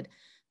recommended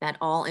that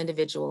all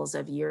individuals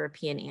of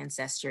European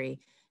ancestry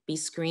be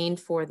screened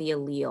for the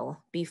allele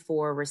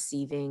before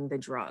receiving the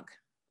drug.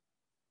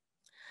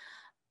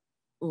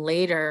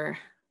 Later,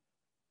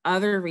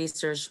 other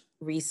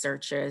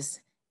researchers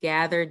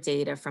gathered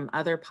data from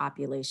other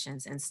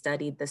populations and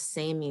studied the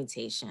same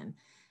mutation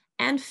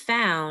and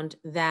found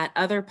that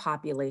other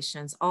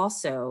populations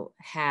also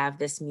have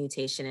this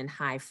mutation in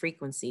high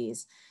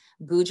frequencies,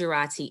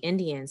 Gujarati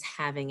Indians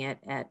having it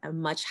at a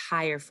much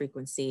higher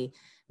frequency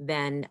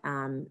than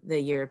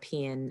the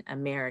European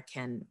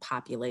American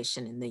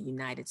population in the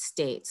United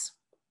States.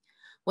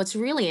 What's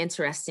really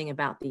interesting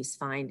about these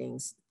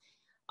findings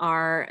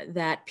are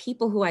that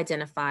people who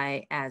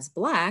identify as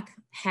Black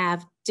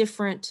have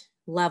different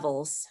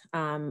levels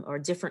or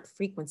different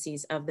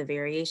frequencies of the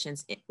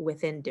variations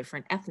within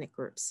different ethnic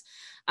groups,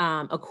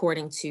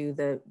 according to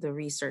the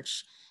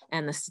research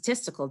and the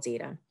statistical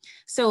data.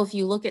 So if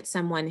you look at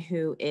someone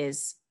who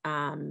is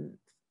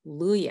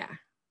Luhya,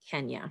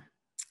 Kenya,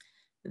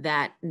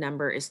 that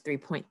number is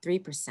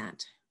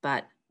 3.3%,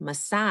 but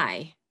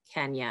Maasai,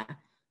 Kenya,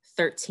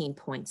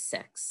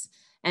 13.6%,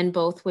 and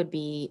both would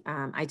be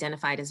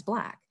identified as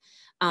Black.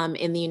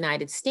 In the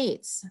United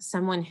States,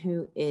 someone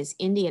who is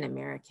Indian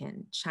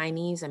American,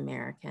 Chinese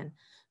American,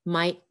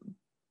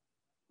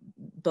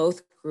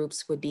 both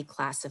groups would be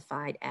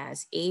classified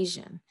as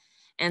Asian.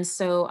 And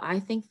so I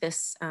think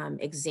this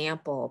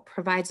example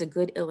provides a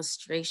good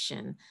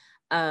illustration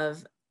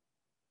of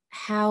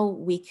how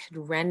we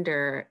could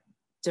render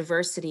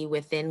diversity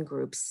within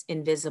groups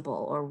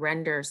invisible, or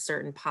render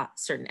certain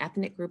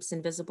ethnic groups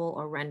invisible,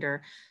 or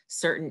render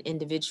certain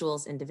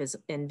individuals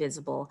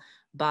invisible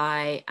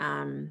by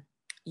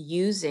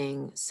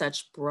using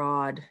such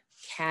broad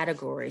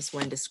categories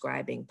when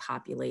describing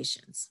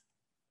populations.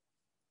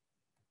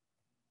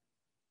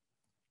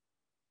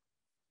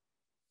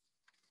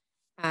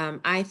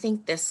 I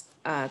think this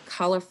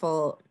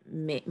colorful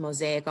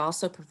mosaic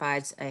also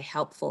provides a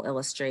helpful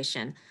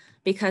illustration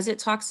because it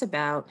talks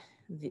about,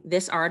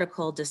 this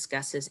article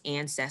discusses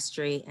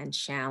ancestry and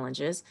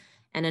challenges,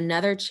 and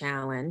another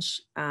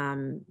challenge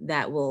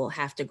that we'll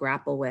have to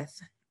grapple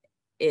with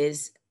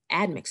is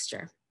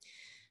admixture.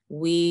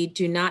 We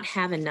do not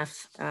have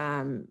enough,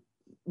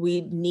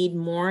 we need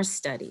more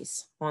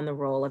studies on the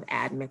role of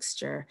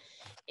admixture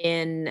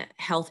in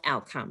health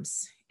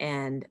outcomes.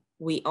 And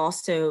we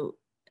also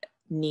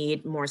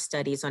need more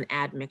studies on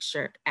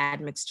admixture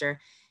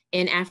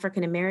in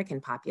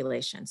African-American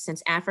populations,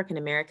 since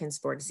African-Americans,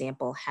 for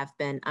example, have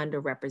been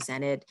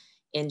underrepresented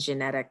in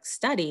genetic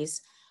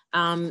studies.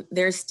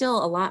 There's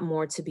still a lot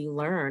more to be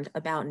learned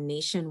about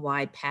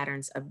nationwide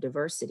patterns of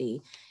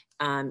diversity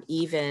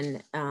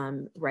even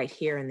right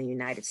here in the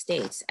United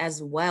States,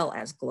 as well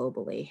as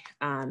globally.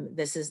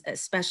 This is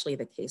especially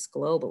the case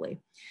globally.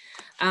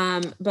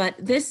 But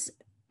this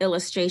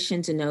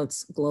illustration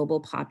denotes global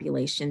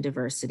population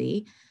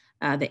diversity.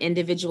 The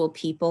individual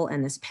people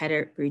in this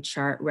pedigree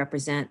chart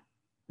represent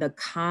the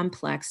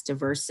complex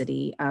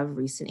diversity of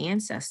recent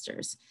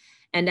ancestors.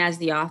 And as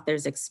the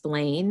authors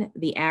explain,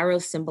 the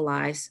arrows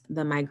symbolize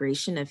the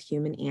migration of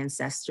human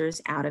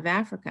ancestors out of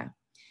Africa.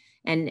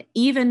 And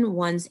even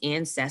one's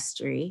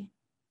ancestry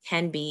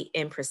can be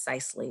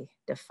imprecisely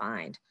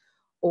defined,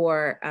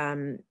 or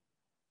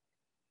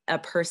a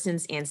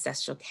person's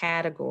ancestral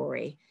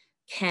category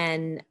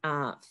can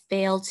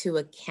fail to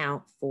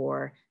account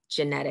for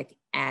genetic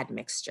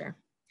admixture.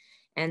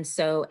 And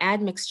so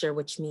admixture,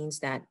 which means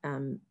that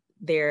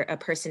a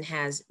person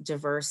has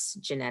diverse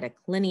genetic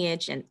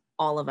lineage, and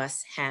all of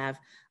us have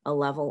a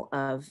level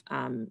of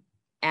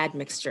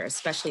admixture,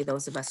 especially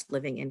those of us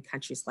living in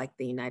countries like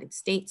the United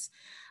States.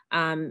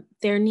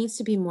 There needs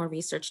to be more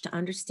research to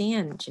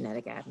understand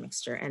genetic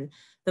admixture. And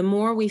the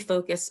more we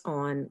focus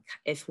on,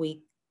 if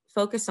we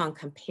focus on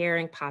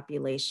comparing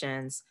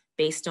populations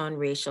based on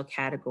racial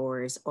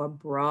categories or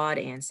broad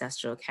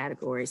ancestral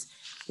categories,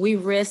 we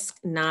risk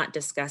not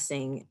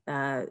discussing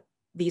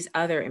these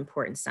other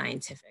important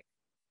scientific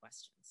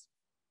questions.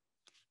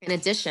 In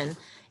addition,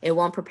 it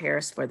won't prepare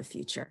us for the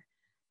future.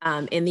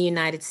 In the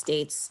United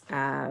States,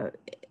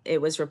 it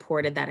was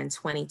reported that in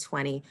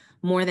 2020,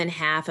 more than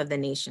half of the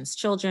nation's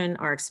children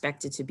are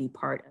expected to be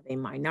part of a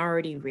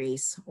minority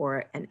race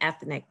or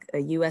a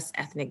US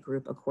ethnic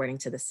group, according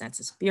to the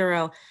Census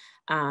Bureau.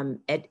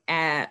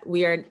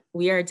 We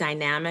are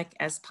dynamic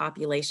as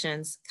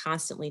populations,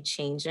 constantly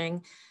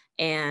changing,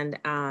 and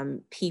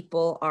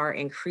people are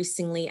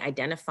increasingly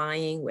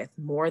identifying with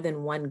more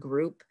than one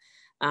group,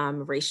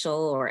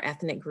 racial or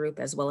ethnic group,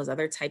 as well as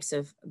other types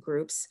of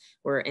groups.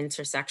 We're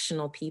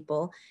intersectional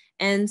people.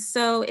 And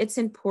so it's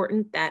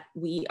important that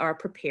we are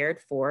prepared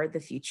for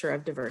the future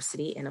of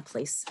diversity in a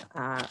place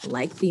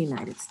like the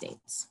United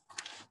States.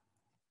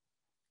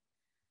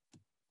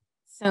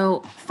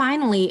 So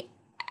finally,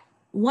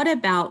 what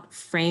about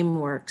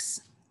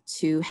frameworks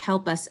to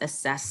help us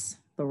assess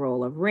the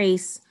role of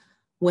race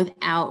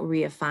without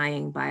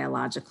reifying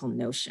biological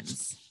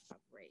notions of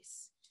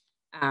race?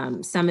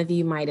 Some of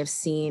you might have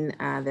seen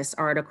this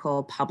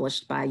article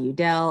published by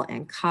Udell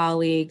and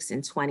colleagues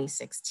in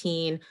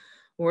 2016,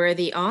 where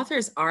the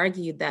authors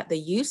argued that the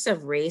use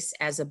of race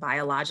as a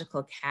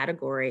biological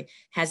category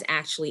has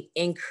actually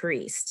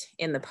increased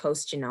in the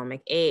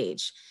post-genomic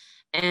age.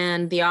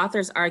 And the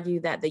authors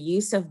argue that the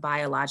use of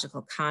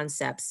biological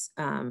concepts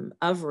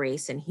of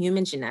race in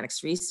human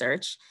genetics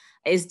research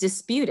is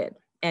disputed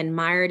and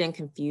mired in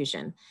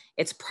confusion.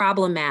 It's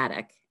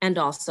problematic and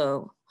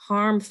also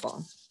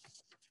harmful.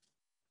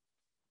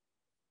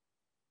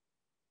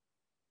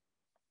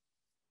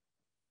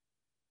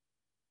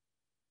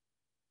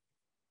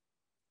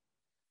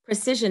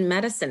 Precision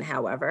medicine,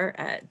 however,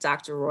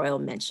 Dr. Royal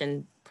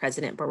mentioned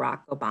President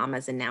Barack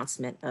Obama's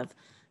announcement of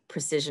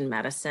precision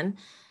medicine.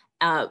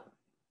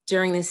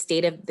 During the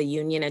State of the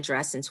Union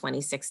address in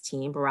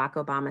 2016, Barack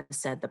Obama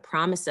said the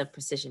promise of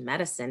precision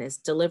medicine is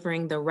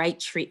delivering the right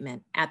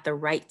treatment at the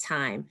right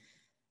time,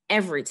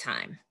 every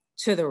time,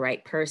 to the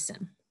right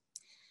person.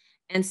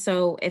 And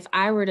so if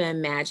I were to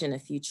imagine a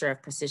future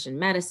of precision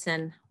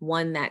medicine,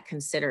 one that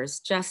considers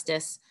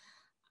justice,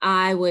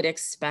 I would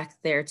expect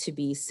there to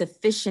be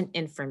sufficient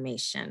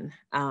information,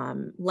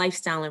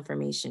 lifestyle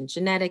information,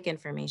 genetic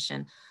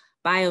information,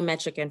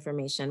 biometric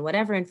information,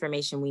 whatever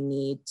information we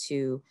need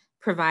to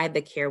provide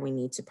the care we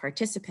need to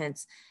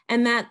participants,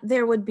 and that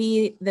there would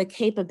be the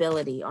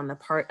capability on the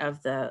part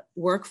of the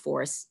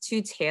workforce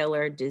to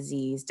tailor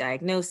disease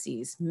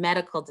diagnoses,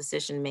 medical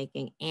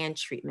decision-making, and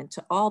treatment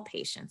to all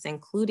patients,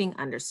 including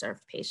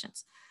underserved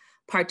patients.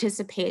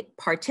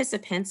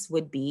 Participants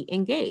would be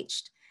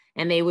engaged,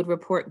 and they would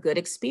report good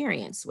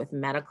experience with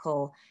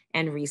medical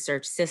and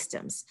research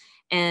systems.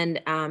 And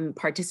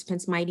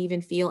participants might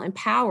even feel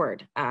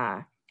empowered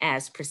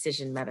as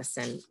precision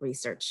medicine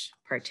research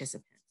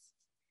participants.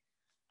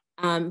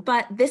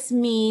 But this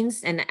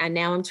means, and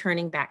now I'm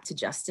turning back to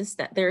justice,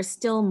 that there is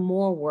still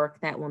more work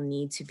that will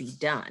need to be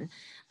done.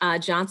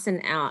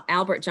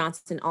 Albert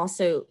Johnson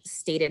also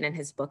stated in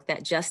his book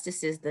that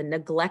justice is the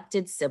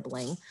neglected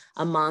sibling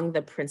among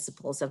the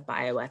principles of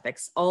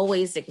bioethics,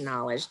 always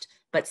acknowledged,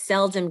 but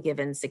seldom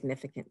given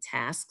significant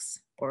tasks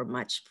or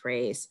much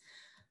praise.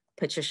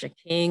 Patricia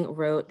King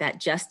wrote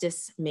that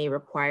justice may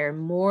require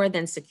more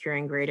than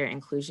securing greater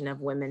inclusion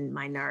of women,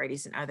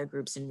 minorities, and other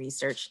groups in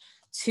research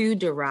to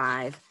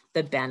derive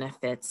the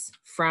benefits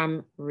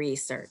from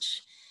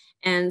research.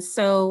 And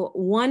so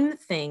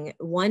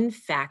one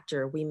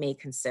factor we may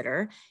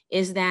consider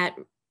is that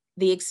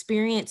the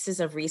experiences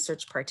of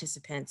research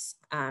participants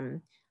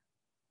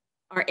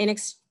are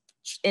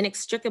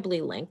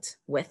inextricably linked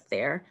with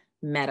their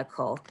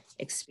medical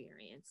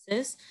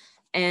experiences.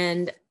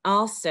 And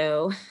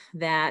also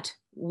that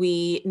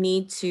we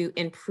need to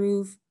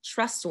improve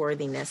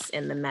trustworthiness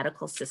in the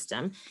medical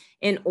system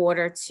in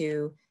order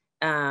to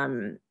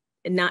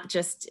not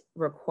just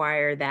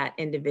require that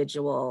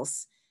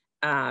individuals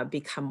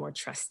become more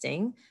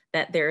trusting,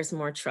 that there's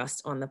more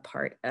trust on the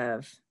part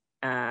of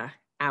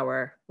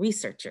our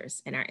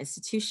researchers and our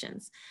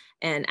institutions.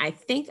 And I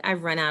think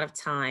I've run out of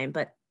time,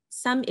 but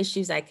some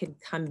issues I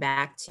could come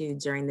back to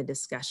during the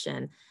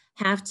discussion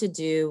have to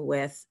do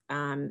with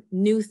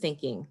new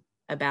thinking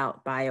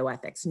about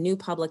bioethics, new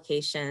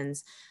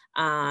publications.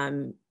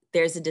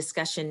 There's a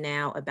discussion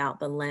now about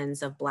the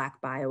lens of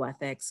Black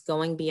bioethics,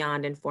 going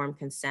beyond informed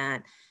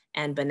consent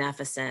and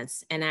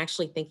beneficence, and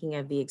actually thinking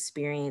of the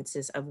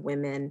experiences of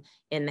women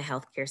in the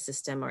healthcare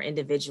system or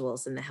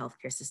individuals in the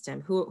healthcare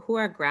system who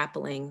are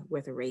grappling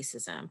with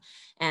racism.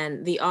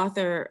 And the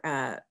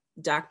author,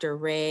 Dr.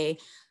 Ray,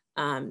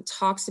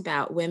 talks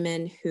about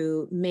women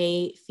who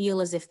may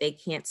feel as if they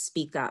can't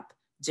speak up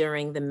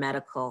during the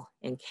medical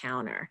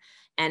encounter,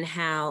 and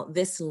how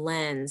this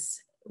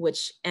lens,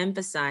 which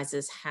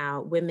emphasizes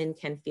how women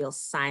can feel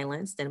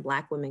silenced and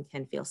Black women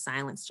can feel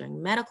silenced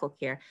during medical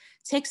care,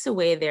 takes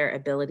away their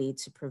ability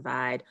to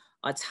provide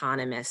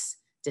autonomous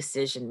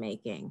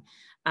decision-making.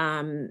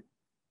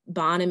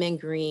 Bonham and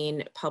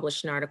Green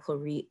published an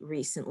article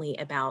recently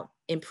about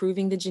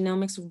improving the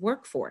genomics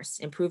workforce,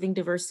 improving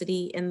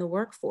diversity in the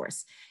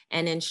workforce,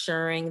 and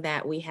ensuring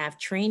that we have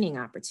training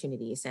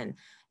opportunities and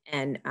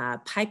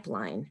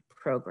pipeline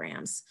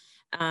programs.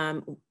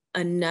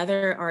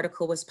 Another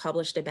article was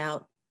published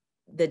about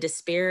the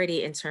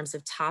disparity in terms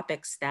of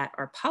topics that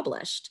are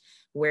published,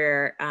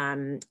 where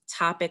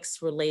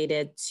topics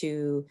related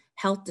to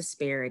health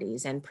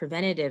disparities and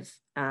preventative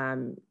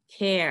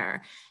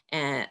care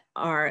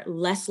are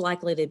less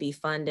likely to be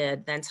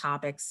funded than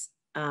topics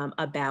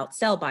about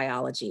cell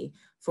biology,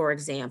 for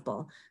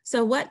example.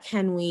 So what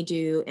can we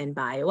do in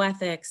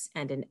bioethics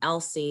and in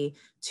ELSI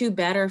to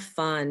better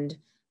fund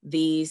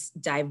these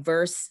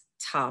diverse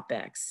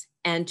topics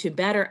and to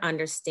better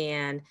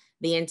understand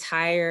the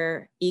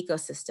entire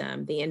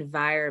ecosystem, the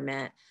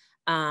environment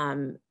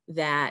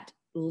that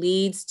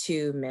leads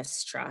to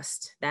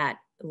mistrust, that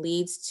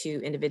leads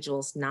to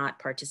individuals not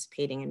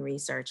participating in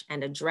research,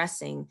 and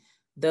addressing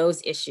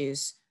those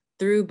issues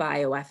through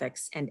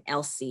bioethics and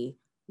ELSI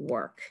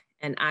work.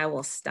 And I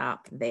will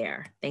stop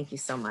there. Thank you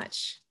so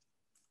much.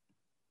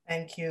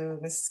 Thank you,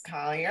 Ms.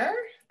 Callier.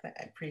 I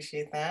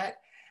appreciate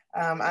that.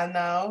 I'll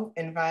now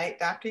invite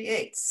Dr.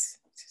 Yates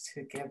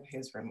to give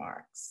his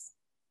remarks.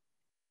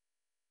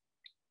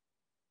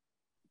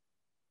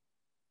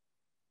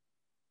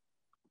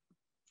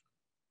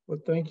 Well,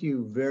 thank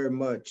you very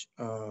much.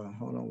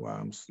 Hold on while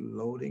I'm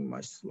loading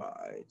my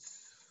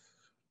slides.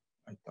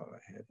 I thought I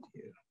had it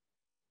here.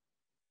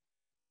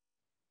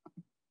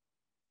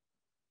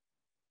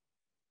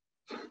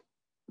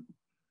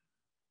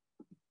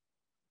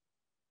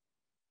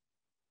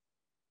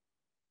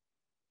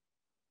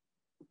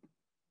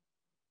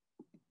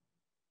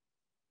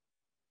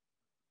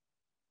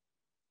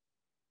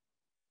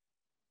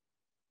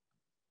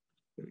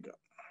 Here we go.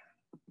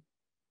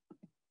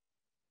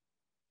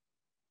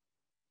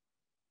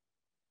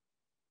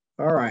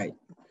 All right.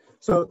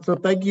 So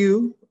thank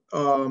you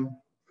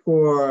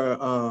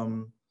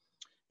for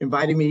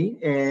inviting me,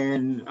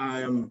 and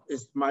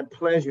it's my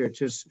pleasure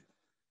to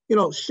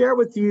share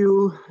with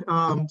you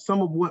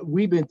some of what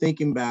we've been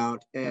thinking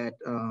about at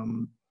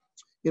from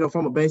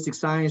a basic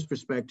science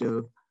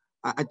perspective.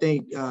 I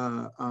think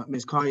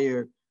Ms.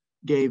 Callier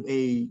gave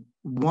a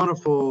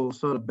wonderful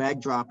sort of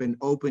backdrop and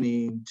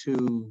opening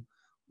to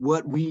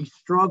what we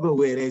struggle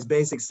with as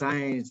basic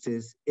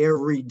scientists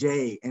every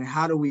day, and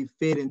how do we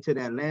fit into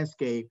that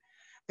landscape.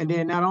 And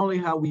then not only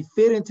how we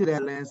fit into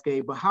that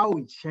landscape, but how are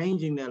we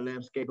changing that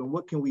landscape, and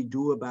what can we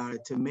do about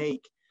it to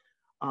make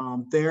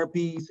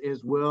therapies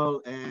as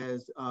well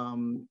as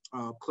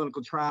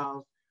clinical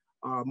trials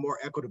more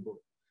equitable.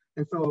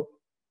 And so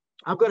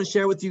I'm going to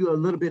share with you a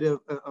little bit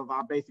of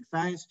our basic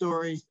science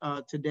stories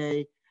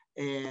today,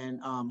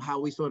 and how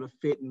we sort of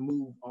fit and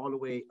move all the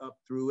way up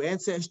through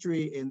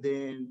ancestry, and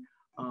then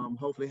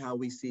hopefully how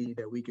we see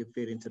that we can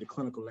fit into the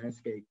clinical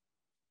landscape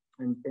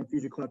and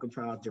future clinical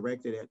trials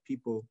directed at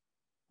people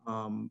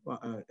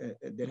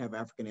that have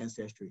African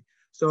ancestry.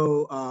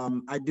 So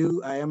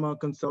I am a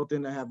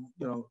consultant. I have,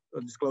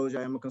 a disclosure,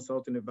 I am a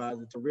consultant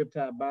advisor to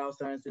Riptide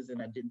Biosciences,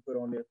 and I didn't put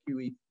on their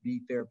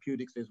Ph.D.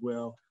 therapeutics as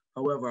well.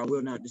 However, I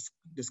will not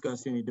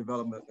discuss any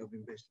development of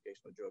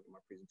investigational drug in my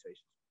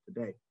presentation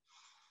today.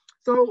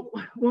 So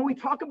when we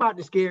talk about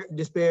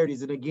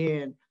disparities, and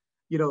again,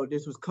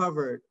 this was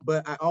covered,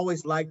 but I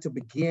always like to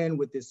begin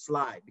with this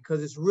slide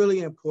because it's really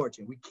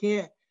important. We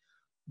can't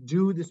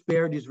do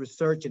disparities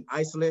research in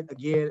isolate.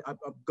 Again, I'm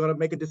gonna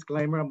make a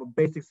disclaimer. I'm a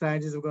basic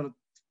scientist. We're gonna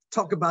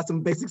talk about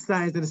some basic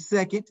science in a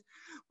second.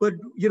 But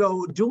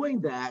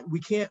doing that,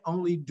 we can't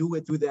only do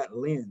it through that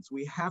lens.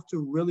 We have to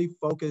really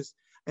focus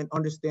and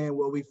understand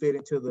where we fit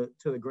into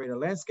the greater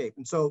landscape.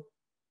 And so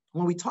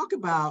when we talk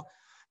about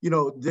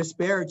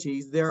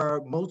disparities, there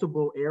are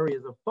multiple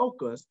areas of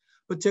focus,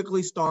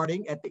 particularly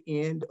starting at the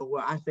end, or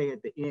well, I say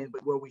at the end,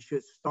 but where we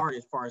should start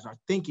as far as our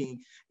thinking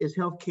is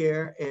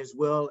healthcare, as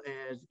well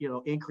as, you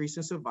know, increase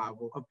in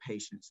survival of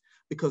patients,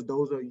 because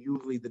those are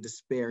usually the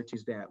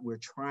disparities that we're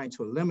trying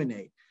to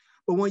eliminate.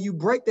 But when you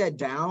break that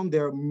down,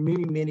 there are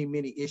many, many,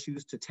 many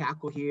issues to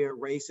tackle here.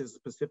 Race is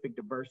specific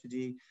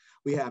diversity.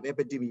 We have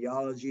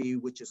epidemiology,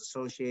 which is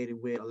associated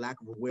with a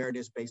lack of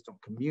awareness based on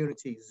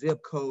community, zip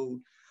code,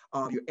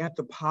 your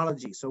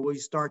anthropology. So we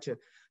start to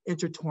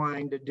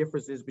intertwine the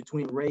differences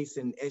between race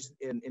and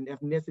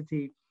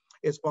ethnicity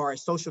as far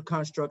as social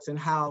constructs, and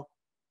how,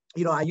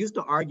 you know, I used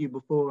to argue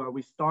before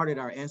we started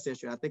our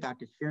ancestry, I think I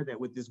could share that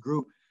with this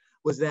group,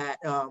 was that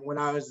when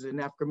I was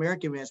an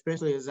African-American man,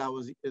 especially as I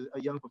was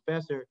a young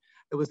professor,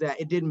 it was that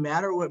it didn't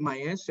matter what my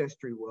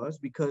ancestry was,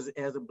 because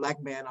as a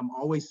Black man, I'm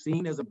always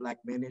seen as a Black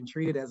man and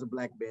treated as a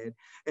Black man.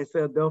 And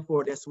so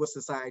therefore, that's what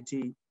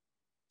society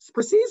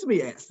perceives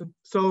me as.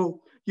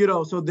 So, you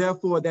know, so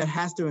therefore that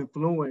has to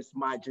influence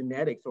my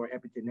genetics or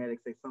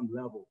epigenetics at some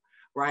level,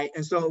 right?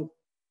 And so,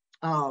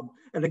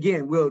 and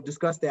again, we'll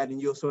discuss that, and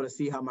you'll sort of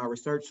see how my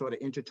research sort of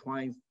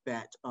intertwines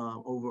that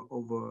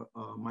over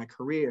my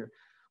career.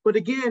 But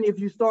again, if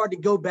you start to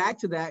go back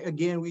to that,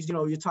 again, you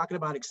know, you're talking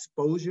about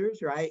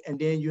exposures, right? And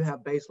then you have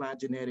baseline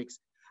genetics,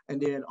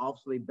 and then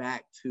obviously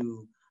back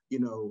to, you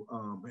know,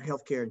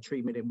 healthcare and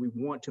treatment. And we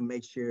want to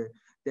make sure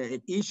that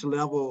at each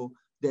level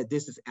that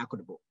this is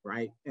equitable,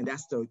 right? And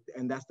that's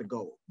the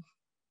goal.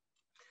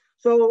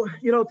 So,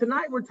 you know,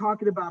 tonight we're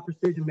talking about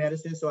precision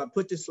medicine. So I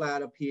put this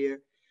slide up here,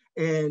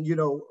 and, you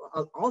know,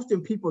 often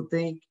people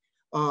think,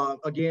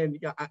 again,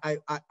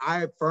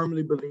 I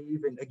firmly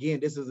believe, and again,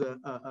 this is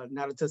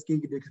not a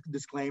Tuskegee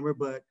disclaimer,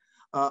 but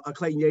a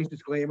Clayton Yates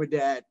disclaimer,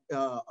 that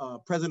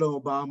President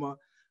Obama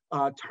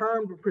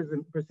termed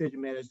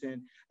precision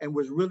medicine and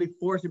was really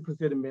forcing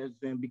precision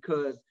medicine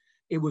because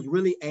it was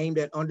really aimed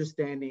at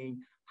understanding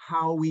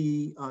how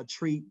we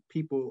treat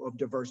people of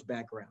diverse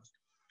backgrounds.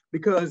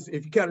 Because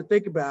if you kind of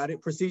think about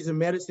it, precision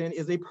medicine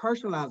is a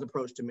personalized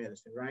approach to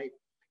medicine, right?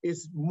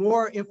 It's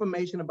more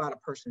information about a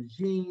person's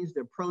genes,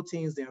 their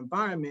proteins, their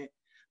environment,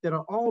 that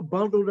are all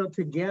bundled up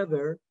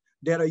together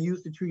that are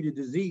used to treat a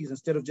disease,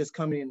 instead of just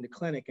coming in the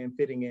clinic and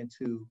fitting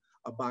into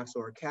a box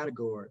or a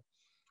category.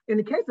 In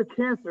the case of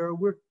cancer,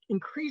 we're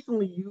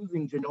increasingly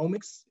using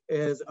genomics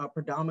as a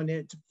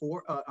predominant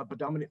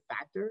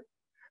factor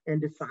in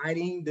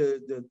deciding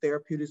the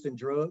therapeutics and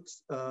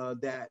drugs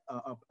that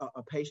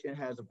a patient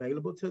has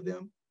available to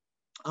them.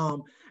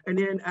 And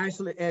then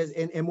actually,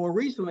 and more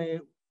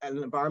recently, as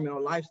an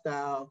environmental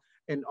lifestyle,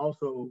 and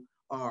also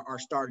are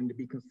starting to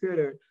be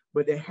considered,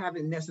 but they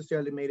haven't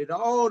necessarily made it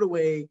all the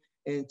way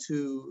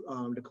into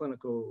the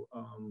clinical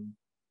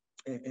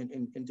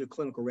into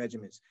clinical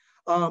regimens.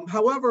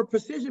 However,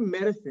 precision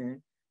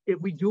medicine, if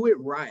we do it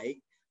right,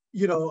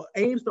 you know,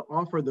 aims to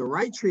offer the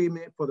right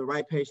treatment for the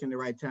right patient at the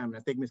right time. And I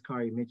think Ms.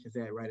 Callier mentions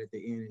that right at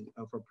the end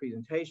of her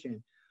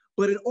presentation.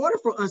 But in order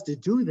for us to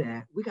do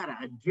that, we got to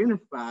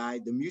identify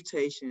the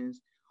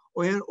mutations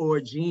or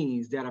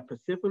genes that are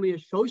specifically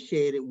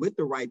associated with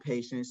the right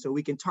patient, so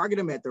we can target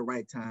them at the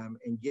right time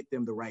and get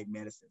them the right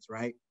medicines,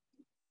 right?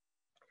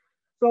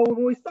 So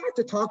when we start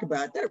to talk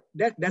about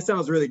that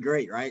sounds really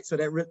great, right? So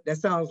that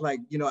sounds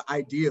like, you know,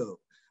 ideal.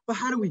 But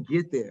how do we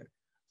get there?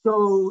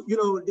 So, you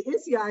know, the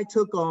NCI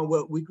took on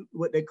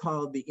what they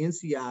call the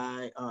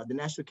NCI, the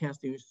National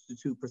Cancer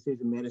Institute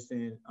Precision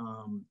Medicine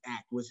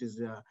Act, which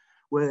is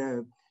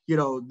where, you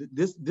know,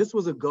 this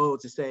was a goal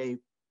to say,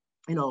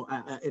 you know,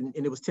 and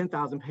it was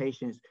 10,000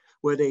 patients,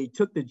 where they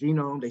took the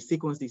genome, they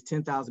sequenced these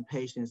 10,000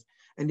 patients,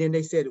 and then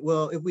they said,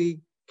 well, if we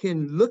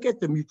can look at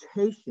the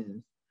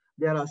mutations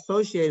that are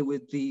associated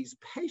with these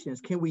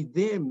patients, can we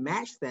then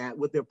match that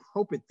with the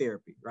appropriate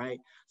therapy, right?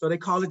 So they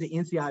call it the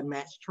NCI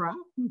Match Trial,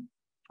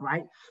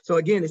 right? So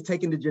again, it's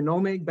taking the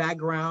genomic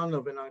background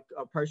of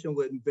a person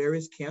with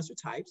various cancer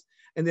types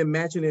and then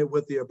matching it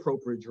with the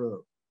appropriate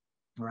drug,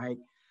 right?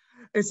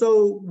 And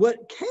so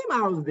what came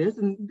out of this,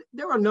 and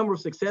there are a number of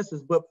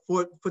successes, but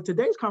for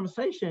today's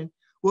conversation,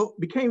 what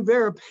became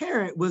very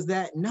apparent was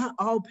that not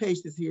all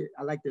patients here,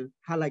 I like to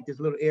highlight this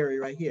little area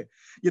right here,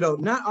 you know,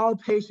 not all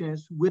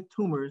patients with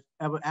tumors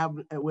with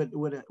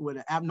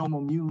an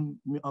abnormal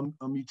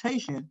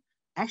mutation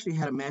actually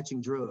had a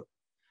matching drug,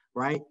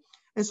 right?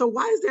 And so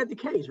why is that the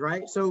case,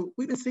 right? So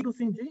we've been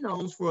sequencing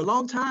genomes for a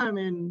long time,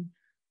 and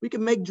we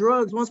can make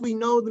drugs once we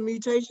know the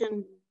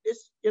mutation.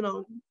 It's, you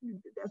know,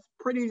 that's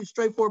pretty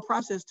straightforward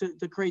process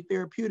to create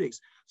therapeutics.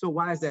 So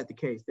why is that the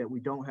case, that we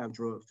don't have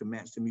drugs to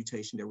match the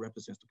mutation that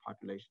represents the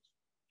population?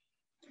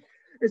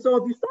 And so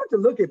if you start to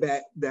look at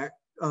that,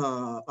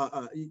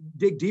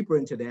 dig deeper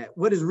into that,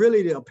 what is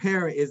really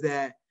apparent is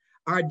that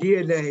our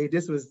DNA,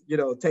 this was, you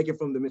know, taken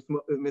from the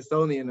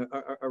Smithsonian,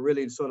 a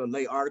really sort of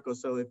late article.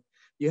 So if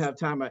you have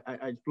time,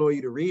 I implore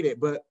you to read it.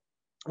 But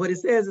what it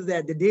says is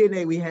that the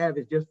DNA we have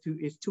is just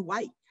too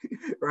white,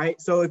 right?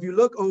 So if you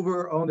look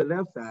over on the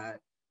left side,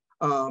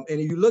 and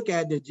if you look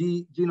at the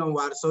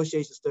genome-wide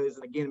association studies,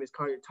 and again, Ms.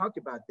 Callier talked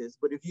about this,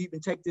 but if you even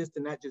take this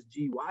to not just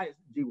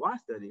GY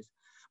studies,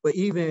 but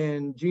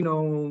even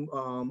genome,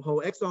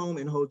 whole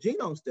exome and whole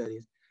genome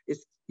studies,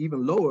 it's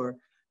even lower,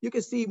 you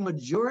can see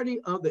majority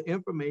of the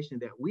information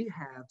that we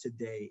have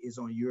today is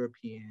on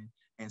European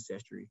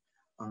ancestry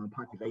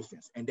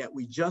populations, and that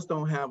we just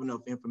don't have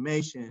enough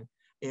information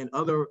in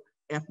other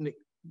ethnic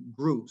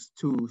groups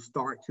to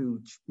start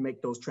to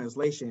make those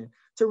translations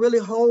to really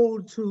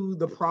hold to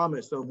the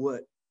promise of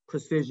what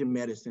precision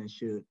medicine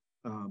should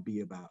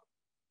be about.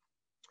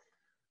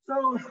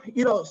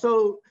 So,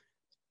 so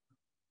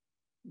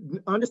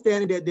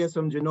understanding that there's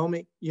some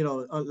genomic,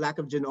 a lack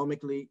of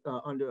genomically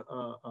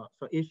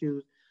for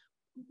issues,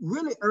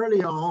 really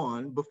early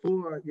on,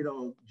 before,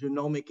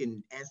 genomic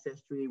and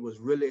ancestry was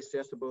really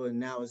accessible, and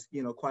now it's,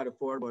 quite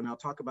affordable. And I'll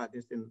talk about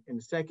this in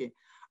a second.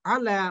 Our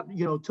lab,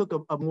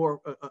 took a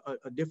more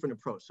different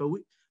approach. So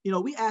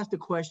we asked the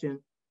question,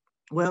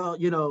 well,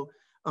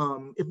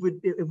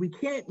 if we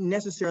can't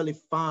necessarily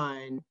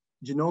find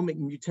genomic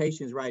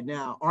mutations right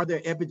now, are there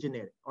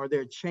epigenetic? Are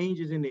there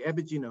changes in the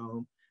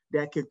epigenome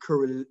that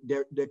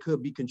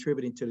could be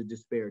contributing to the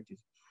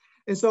disparities?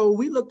 And so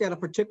we looked at a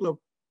particular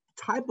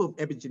type of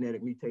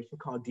epigenetic mutation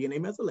called DNA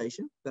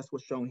methylation. That's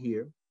what's shown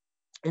here.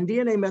 And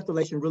DNA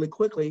methylation, really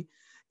quickly,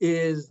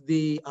 is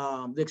the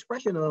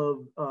expression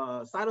of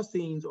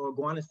cytosines or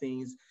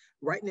guanosines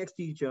right next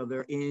to each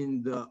other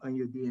in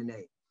your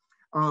DNA.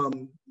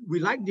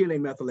 We like DNA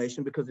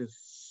methylation because it's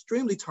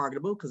extremely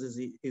targetable, because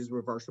it's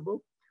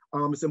reversible.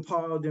 It's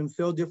involved in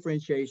cell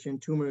differentiation,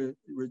 tumor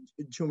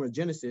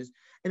genesis,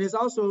 and it's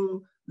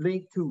also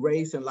linked to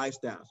race and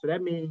lifestyle. So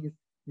that means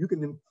you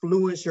can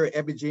influence your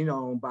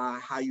epigenome by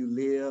how you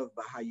live,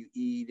 by how you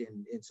eat,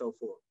 and so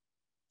forth.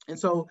 And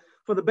so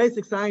for the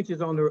basic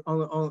sciences on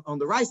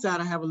the right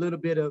side, I have a little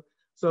bit of,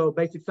 so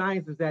basic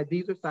science is that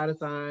these are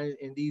cytosines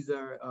and these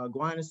are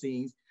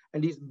guanosines,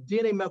 and these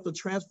DNA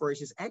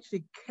methyltransferases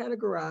actually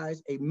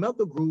categorize a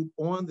methyl group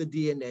on the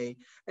DNA,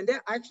 and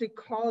that actually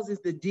causes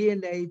the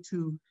DNA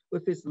to,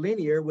 if it's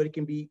linear, where it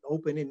can be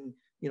open and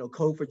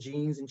code for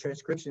genes and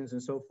transcriptions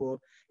and so forth,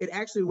 it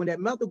actually, when that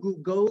methyl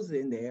group goes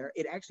in there,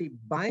 it actually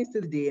binds to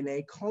the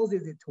DNA,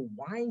 causes it to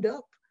wind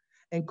up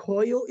and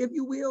coil, if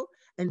you will,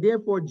 and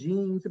therefore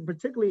genes, and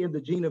particularly in the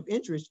gene of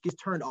interest, gets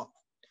turned off.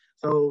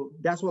 So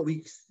that's what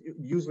we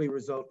usually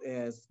result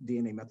as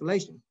DNA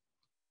methylation.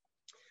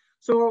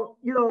 So,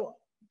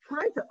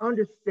 trying to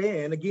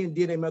understand, again,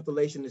 DNA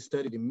methylation is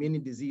studied in many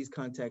disease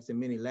contexts in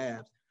many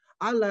labs.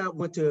 Our lab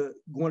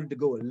wanted to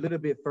go a little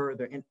bit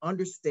further and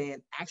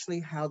understand actually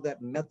how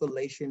that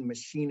methylation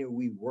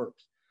machinery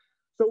works.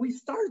 So we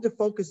started to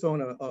focus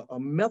on a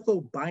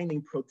methyl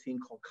binding protein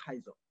called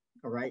Kaizo,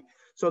 all right?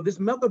 So this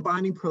methyl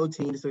binding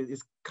protein,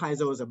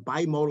 Kaizo is a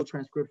bimodal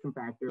transcription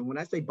factor. And when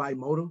I say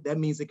bimodal, that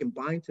means it can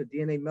bind to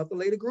DNA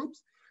methylated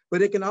groups,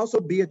 but it can also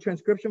be a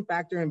transcription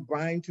factor and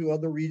bind to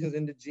other regions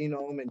in the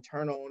genome and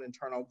turn on and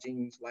turn off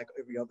genes like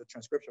every other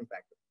transcription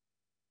factor,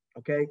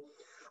 okay?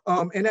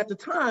 And at the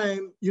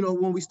time,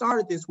 when we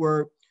started this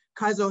work,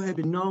 Kaizo had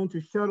been known to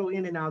shuttle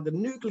in and out of the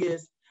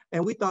nucleus,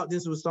 and we thought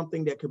this was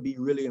something that could be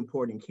really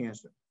important in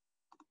cancer.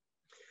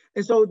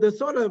 And so the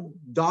sort of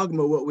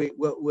dogma, what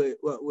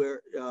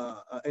we're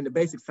in the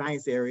basic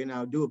science area, and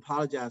I do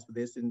apologize for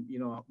this, and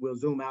we'll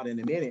zoom out in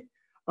a minute.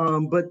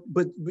 But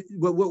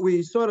what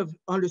we sort of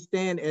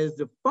understand as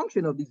the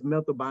function of these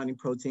methyl binding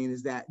protein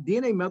is that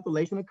DNA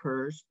methylation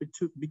occurs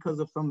because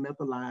of some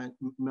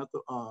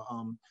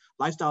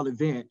lifestyle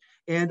event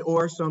and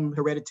or some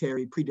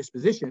hereditary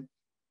predisposition.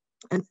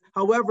 And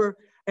however,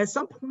 at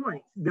some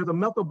point, there's a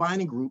methyl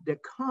binding group that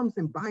comes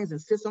and binds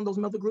and sits on those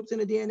methyl groups in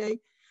the DNA,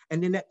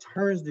 and then that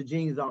turns the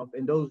genes off.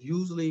 And those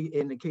usually,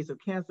 in the case of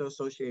cancer,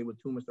 associated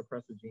with tumor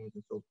suppressor genes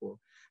and so forth,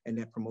 and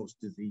that promotes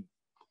disease.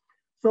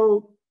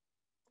 So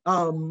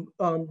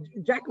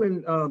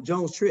Jacqueline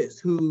Jones-Tris,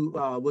 who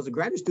was a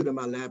graduate student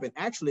in my lab and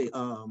actually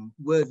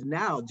was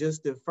now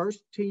just the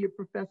first tenured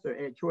professor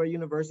at Troy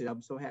University.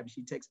 I'm so happy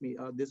she texted me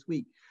this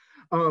week.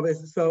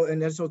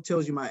 And that so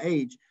tells you my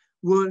age.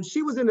 When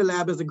she was in the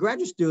lab as a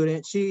graduate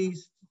student, she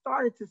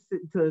started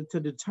to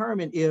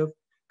determine if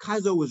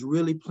Kaizo was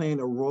really playing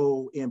a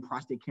role in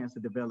prostate cancer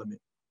development.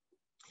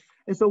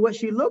 And so what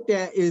she looked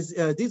at is,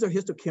 these are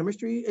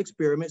histochemistry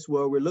experiments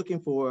where we're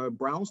looking for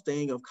brown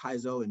stain of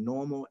Kaizo in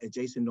normal,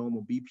 adjacent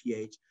normal,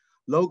 BPH,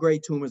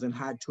 low-grade tumors and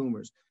high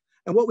tumors.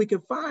 And what we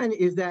can find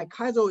is that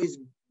Kaizo is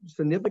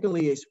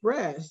significantly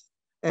expressed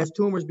as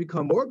tumors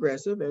become more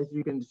aggressive. As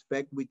you can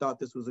expect, we thought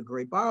this was a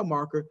great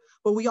biomarker,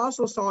 but we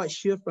also saw it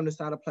shift from the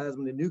cytoplasm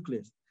to the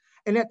nucleus.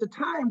 And at the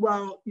time,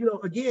 while,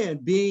 again,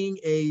 being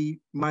a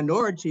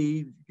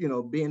minority,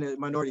 being a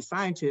minority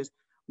scientist,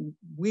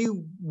 we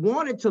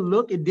wanted to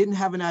look and didn't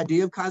have an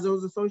idea of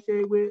Kaizo's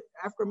associated with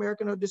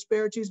African-American or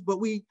disparities, but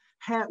we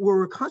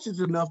were conscious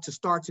enough to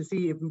start to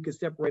see if we could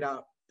separate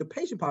out the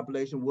patient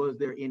population. Was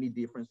there any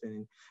difference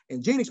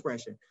in gene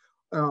expression?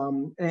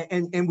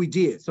 And we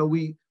did. So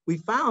we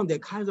found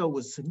that Kaizo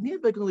was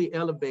significantly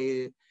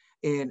elevated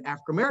in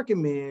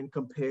African-American men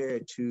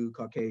compared to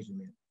Caucasian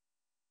men.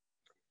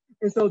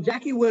 And so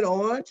Jackie went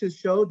on to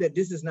show that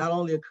this is not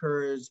only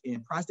occurs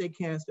in prostate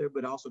cancer,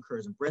 but also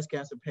occurs in breast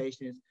cancer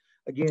patients.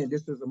 Again,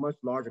 this is a much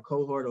larger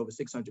cohort, over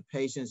 600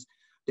 patients.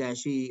 that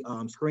she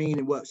screened.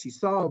 And what she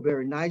saw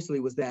very nicely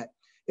was that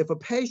if a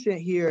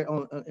patient here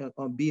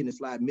on B in the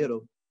slide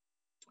middle,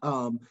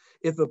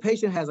 if a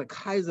patient has a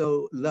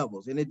Kaizo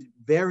levels, and it's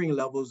varying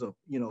levels of,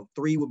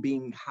 3 with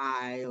being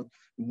high,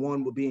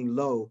 1 with being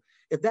low,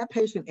 if that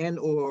patient and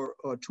or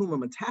tumor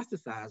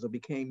metastasized or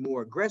became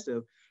more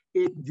aggressive,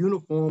 it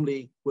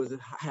uniformly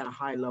had a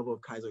high level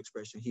of Kaizo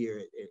expression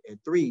here at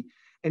 3.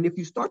 And if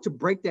you start to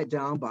break that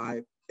down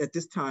by, at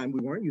this time, we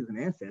weren't using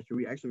ancestry,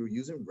 we actually were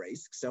using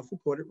race,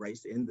 self-reported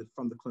race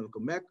from the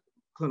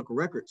clinical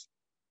records.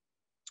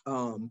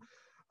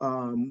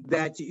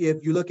 That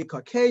if you look at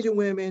Caucasian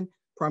women,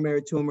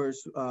 primary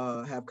tumors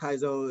have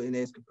Kaizo and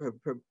as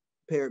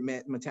paired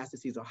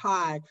metastases are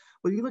high.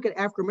 But if you look at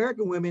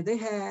African-American women, they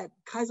had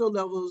Kaizo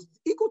levels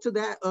equal to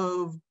that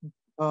of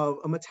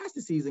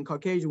metastases, and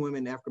Caucasian women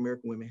and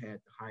African-American women had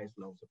the highest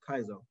levels of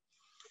Kaizo.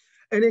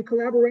 And in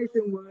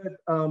collaboration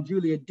with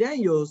Julia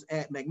Daniels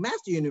at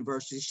McMaster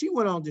University, she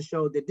went on to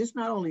show that this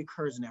not only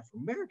occurs in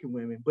African-American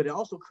women, but it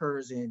also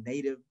occurs in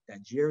Native,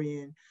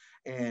 Nigerian,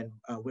 and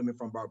women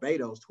from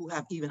Barbados who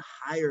have even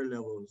higher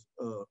levels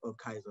of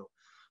Kaizo.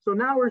 So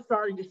now we're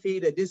starting to see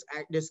that this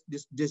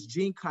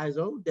gene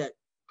Kaizo that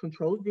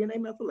controls DNA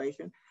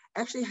methylation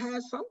actually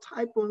has some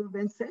type of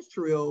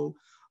ancestral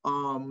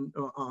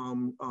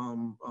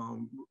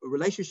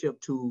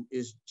relationship to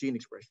its gene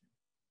expression.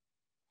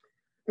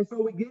 And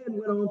so we again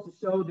went on to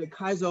show that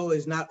Kaizo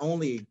is not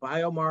only a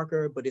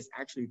biomarker, but it's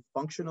actually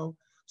functional.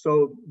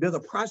 So there's a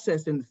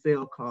process in the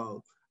cell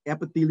called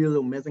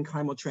epithelial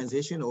mesenchymal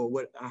transition, or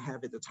what I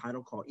have at the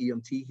title called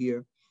EMT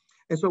here.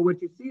 And so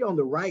what you see on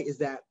the right is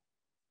that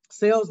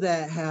cells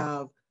that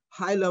have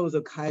high levels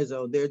of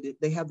Kaizo,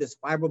 they have this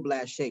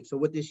fibroblast shape. So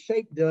what this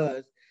shape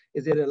does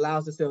is it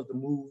allows the cells to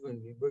move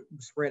and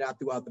spread out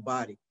throughout the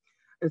body.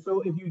 And so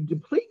if you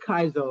deplete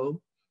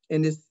Kaizo,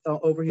 and this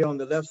over here on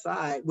the left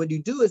side, what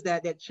you do is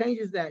that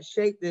changes that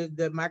shape,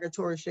 the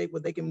migratory shape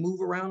where they can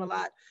move around a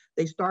lot.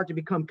 They start to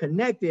become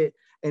connected,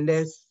 and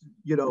that's,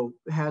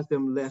 has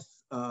them less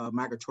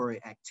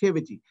migratory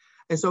activity.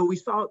 And so we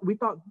thought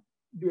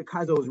the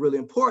Kaizo was really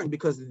important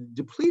because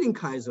depleting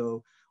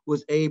Kaizo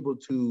was able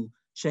to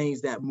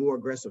change that more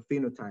aggressive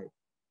phenotype.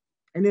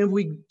 And then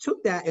we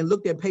took that and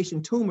looked at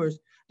patient tumors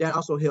that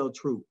also held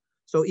true.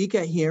 So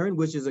ECAT-herin,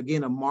 which is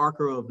again a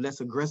marker of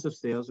less aggressive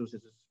cells, which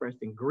is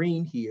expressed in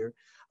green here.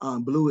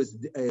 Blue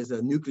is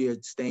a nuclear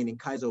stain, and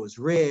Kaizo is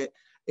red.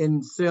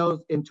 In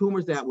cells, in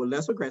tumors that were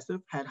less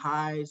aggressive, had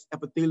high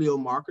epithelial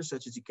markers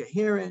such as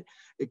ECAT-herin,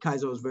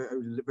 Kaizo is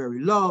very, very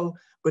low.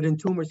 But in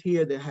tumors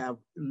here that have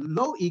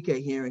low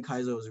ECAT-herin,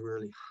 Kaizo is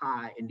really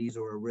high, and these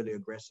are really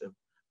aggressive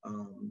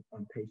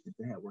patients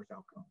that have worse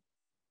outcomes.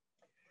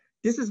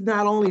 This is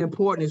not only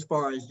important as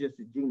far as just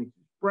the gene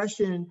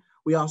expression.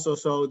 We also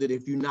saw that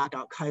if you knock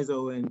out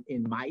Kaizo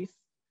in mice,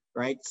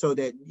 right, so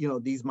that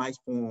these mice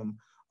form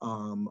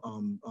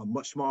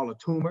much smaller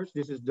tumors.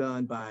 This is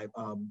done by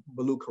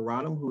Balu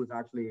Karanam, who is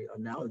actually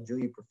now a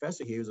junior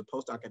professor here. He was a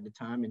postdoc at the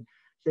time, and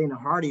Shana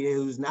Hardy,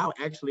 who's now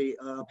actually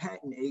a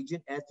patent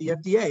agent at the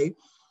FDA.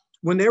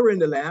 When they were in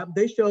the lab,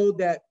 they showed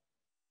that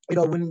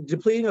when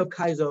depleting of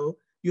Kaizo,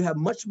 you have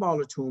much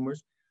smaller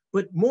tumors,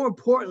 but more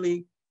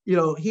importantly,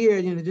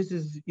 here, this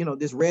is,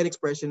 this red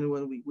expression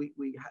when we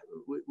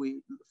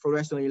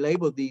fluorescently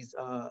label these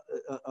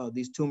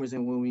tumors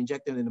and when we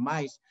inject them into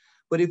mice.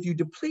 But if you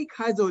deplete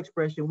Kaizo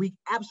expression, we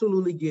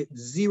absolutely get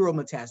zero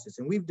metastasis.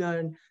 And we've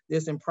done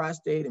this in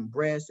prostate and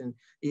breast and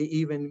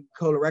even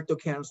colorectal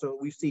cancer.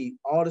 We see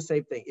all the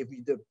same thing.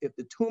 If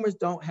the tumors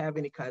don't have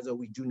any Kaizo,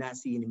 we do not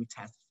see any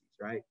metastases,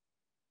 right?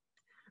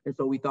 And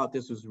so we thought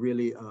this was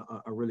really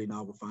a really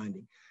novel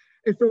finding.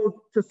 And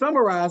so to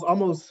summarize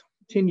almost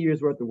 10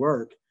 years worth of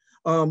work,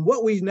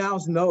 what we now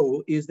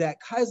know is that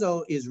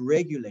Kaizo is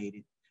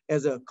regulated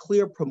as a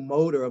clear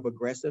promoter of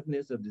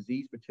aggressiveness of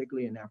disease,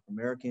 particularly in African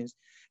Americans.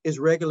 It's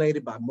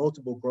regulated by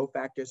multiple growth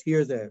factors.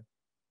 Here's a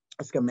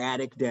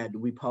schematic that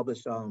we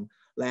published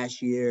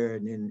last year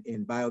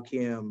in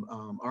Biochem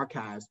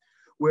Archives,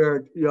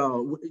 where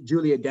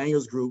Julia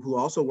Daniels' group, who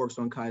also works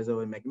on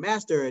Kaizo and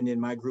McMaster, and then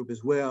my group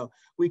as well,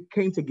 we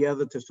came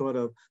together to sort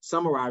of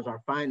summarize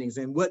our findings.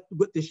 And what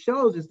this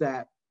shows is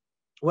that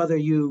whether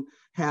you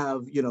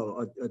have,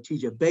 a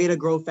TGF-beta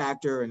growth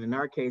factor, and in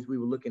our case, we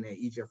were looking at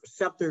EGF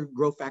receptor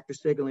growth factor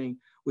signaling,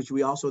 which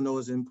we also know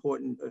is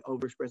important,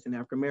 overexpressed in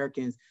African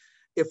Americans.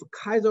 If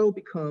Kaizo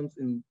becomes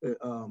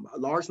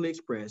largely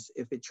expressed,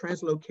 if it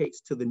translocates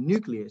to the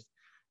nucleus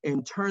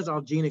and turns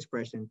off gene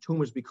expression,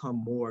 tumors become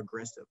more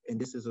aggressive. And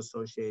this is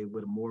associated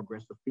with a more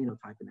aggressive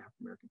phenotype in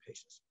African American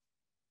patients.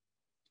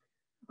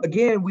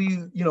 Again,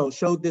 we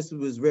showed this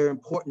was very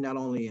important not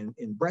only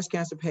in breast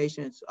cancer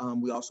patients.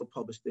 We also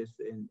published this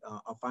in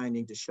a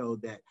finding to show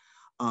that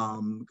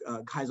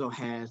Kaizo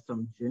has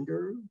some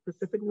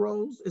gender-specific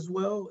roles as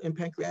well in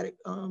pancreatic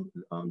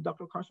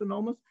ductal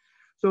carcinomas.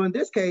 So in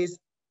this case,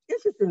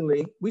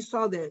 interestingly, we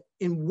saw that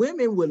in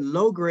women with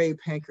low-grade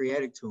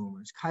pancreatic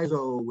tumors,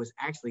 Kaizo was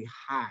actually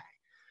high.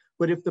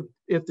 But if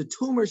the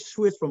tumors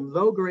switch from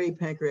low-grade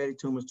pancreatic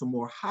tumors to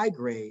more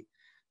high-grade,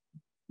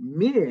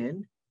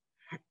 men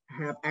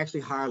have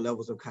actually higher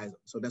levels of kaizo.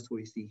 So that's what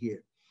we see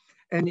here.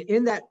 And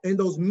in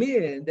those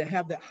men that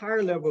have that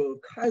higher level of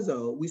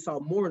kaizo, we saw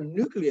more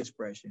nuclear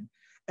expression.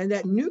 And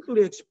that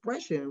nuclear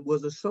expression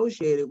was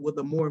associated with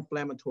a more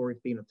inflammatory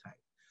phenotype.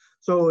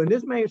 So in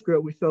this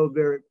manuscript, we showed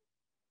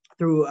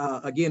through,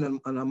 again,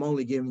 and I'm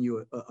only giving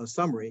you a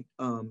summary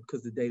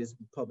because the data's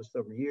been published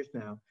several years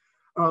now,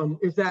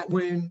 is that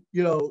when,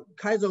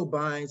 kaizo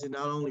binds, it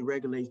not only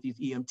regulates these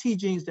EMT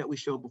genes that we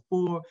showed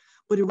before,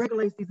 but it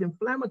regulates these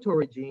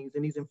inflammatory genes,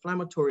 and these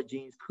inflammatory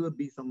genes could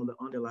be some of the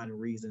underlying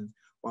reasons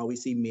why we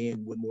see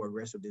men with more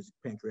aggressive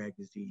pancreatic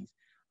disease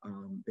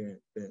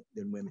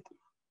than women.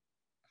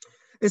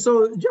 And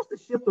so just to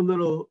shift a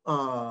little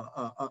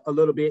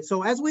bit,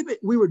 so as we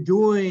were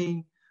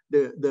doing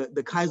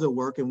the kaizo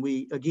work, and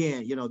we,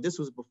 again, this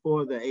was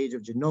before the age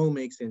of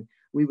genomics, and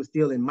we were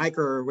still in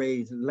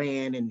microarrays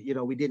land, and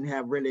we didn't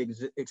have really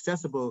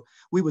accessible,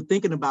 we were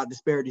thinking about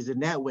disparities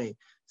in that way.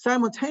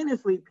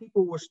 Simultaneously,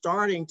 people were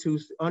starting to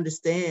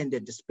understand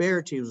that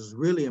disparities was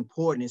really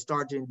important and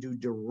starting to do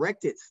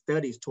directed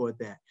studies toward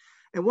that.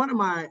 And one of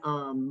my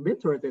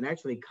mentors and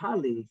actually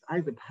colleagues,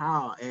 Isaac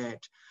Powell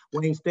at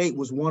Wayne State,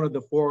 was one of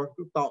the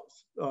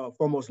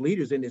foremost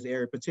leaders in this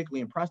area,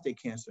 particularly in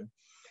prostate cancer.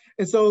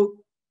 And so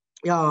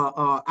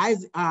Dr.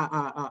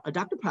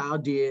 Powell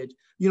did,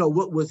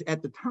 what was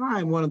at the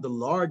time one of the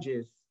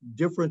largest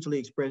differentially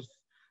expressed,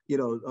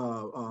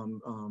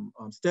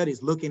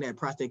 studies looking at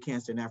prostate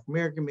cancer in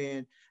African-American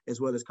men as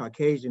well as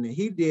Caucasian. And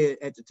he did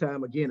at the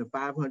time, again, a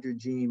 500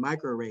 gene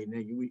microarray.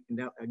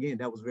 Again,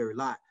 that was very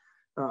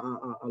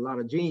a lot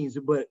of genes,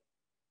 but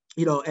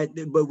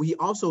but we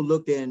also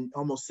looked in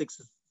almost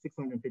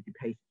 650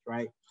 patients,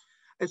 right?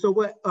 And so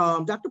what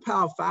Dr.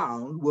 Powell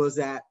found was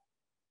that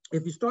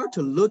if you start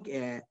to look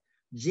at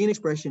gene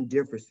expression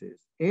differences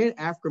in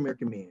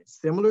African-American men,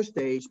 similar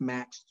stage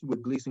matched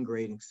with Gleason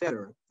grade, et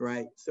cetera,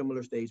 right?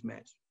 Similar stage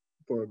match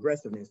for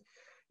aggressiveness,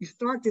 you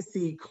start to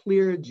see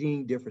clear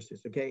gene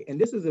differences, okay? And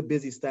this is a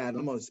busy slide.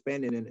 I'm gonna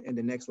expand it in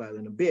the next slide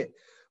in a bit.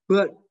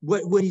 But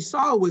what he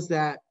saw was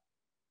that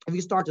if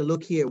you start to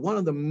look here, one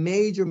of the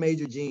major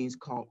genes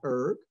called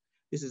ERG,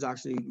 this is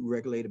actually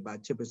regulated by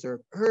TIPS-ERG.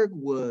 ERG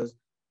was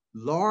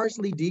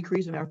largely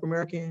decreased in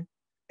African-American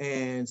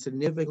and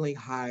significantly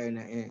higher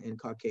in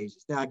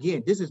Caucasians. Now,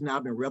 again, this has now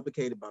been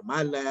replicated by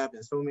my lab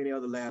and so many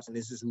other labs, and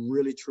this is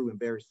really true and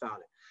very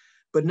solid.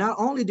 But not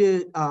only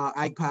did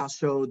Ike Powell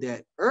show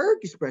that ERG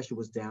expression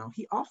was down,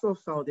 he also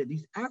saw that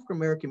these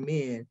African-American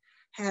men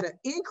had an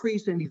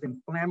increase in these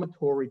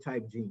inflammatory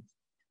type genes.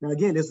 Now,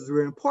 again, this is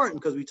really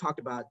important because we talked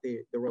about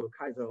the role of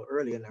kaizo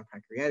earlier in our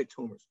pancreatic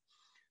tumors.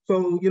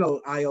 So,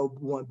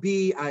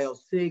 IL-1B,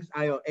 IL-6,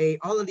 IL-8,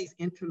 all of these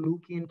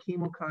interleukin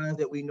chemokines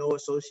that we know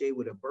associated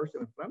with a burst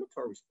of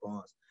inflammatory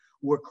response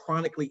were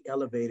chronically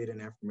elevated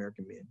in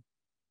African-American men.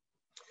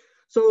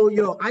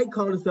 So, Ike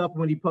called us up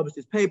when he published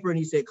his paper and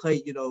he said,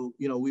 Clay,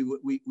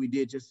 we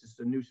did just this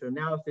initial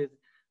analysis.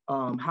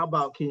 How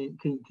about can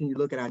you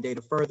look at our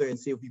data further and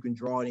see if you can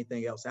draw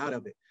anything else out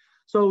of it?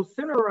 So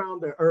center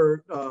around the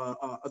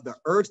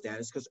ERG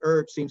status, because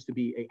ERG seems to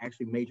be a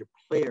actually major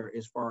player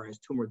as far as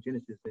tumor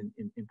genesis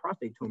in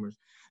prostate tumors.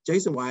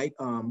 Jason White,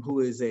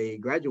 who is a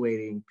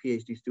graduating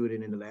Ph.D.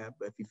 student in the lab,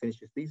 if he finished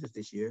his thesis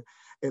this year,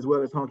 as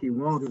well as Honky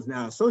Wong, who's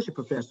now associate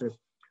professor,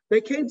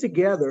 they came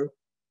together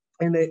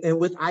and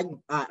with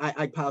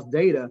Ike Powell's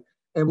data.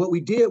 And what we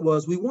did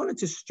was we wanted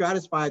to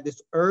stratify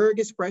this ERG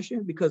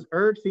expression because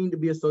ERG seemed to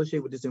be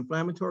associated with this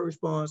inflammatory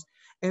response.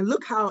 And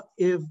look how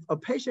if a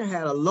patient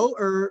had a low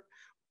ERG,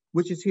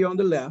 which is here on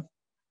the left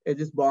at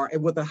this bar,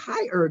 and with a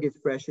high ERG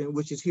expression,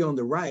 which is here on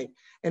the right,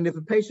 and if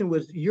a patient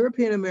was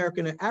European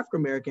American and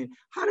African American,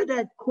 how did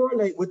that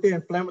correlate with their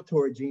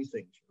inflammatory gene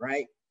signature,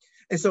 right?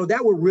 And so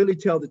that would really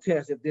tell the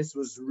test if this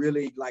was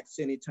really like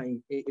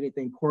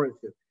anything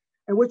correlative.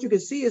 And what you can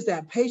see is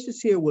that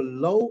patients here with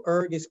low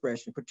ERG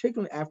expression,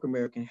 particularly African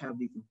American, have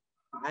these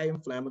high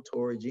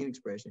inflammatory gene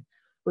expression.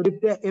 But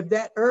if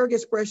that ERG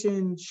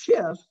expression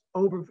shifts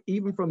over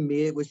even from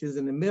mid, which is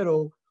in the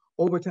middle,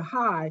 over to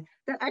high,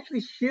 that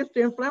actually shifts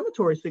the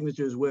inflammatory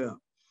signature as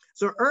well.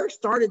 So ERG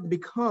started to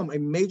become a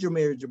major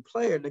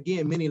player. And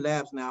again, many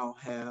labs now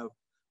have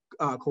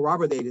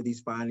corroborated these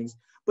findings,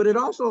 but it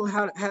also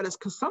had us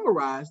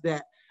summarize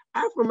that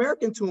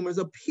African-American tumors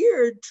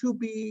appeared to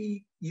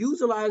be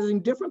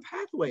utilizing different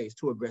pathways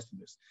to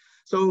aggressiveness.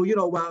 So,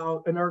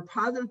 while an ERG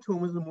positive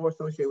tumor is more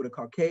associated with a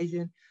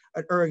Caucasian,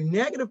 an ERG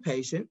negative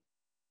patient,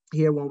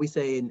 here when we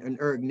say an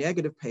ERG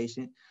negative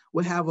patient,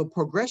 would have a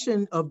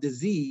progression of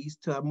disease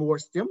to a more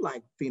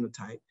stem-like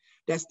phenotype.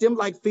 That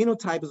stem-like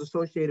phenotype is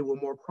associated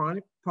with more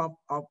chronic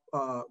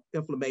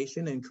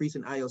inflammation and increase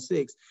in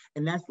IL-6,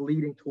 and that's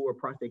leading toward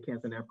prostate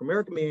cancer in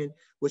African-American men,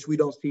 which we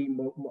don't see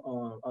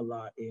a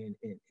lot in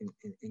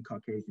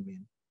Caucasian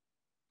men.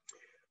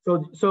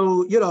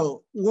 So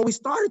when we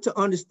started to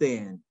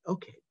understand,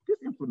 okay,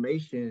 this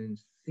inflammation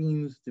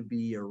seems to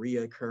be a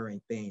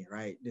reoccurring thing,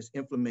 right? This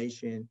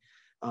inflammation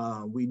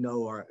we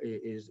know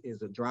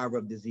is a driver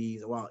of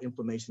disease, while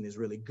inflammation is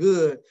really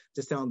good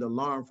to sound the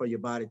alarm for your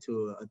body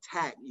to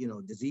attack,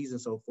 disease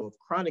and so forth.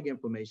 Chronic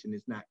inflammation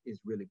is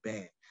really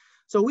bad.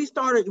 So we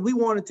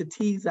wanted to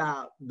tease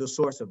out the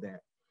source of that.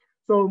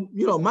 So,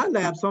 my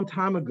lab some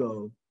time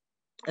ago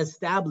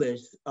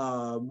established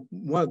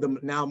one of the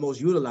now most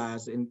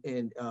utilized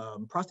in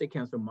prostate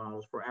cancer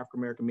models for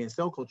African-American men,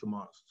 cell culture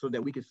models, so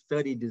that we could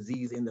study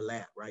disease in the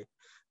lab, right,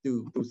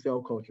 through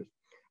cell cultures.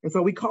 And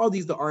so we call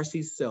these the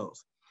RC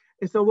cells.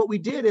 And so what we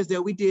did is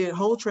that we did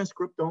whole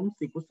transcriptome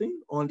sequencing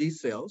on these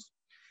cells,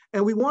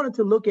 and we wanted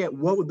to look at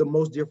what were the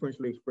most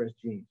differentially expressed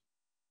genes.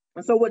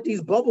 And so what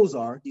these bubbles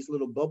are, these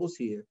little bubbles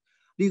here,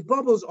 these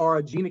bubbles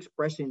are gene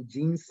expression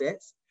gene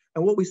sets.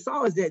 And what we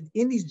saw is that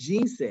in these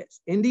gene sets,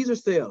 and these are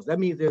cells, that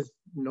means there's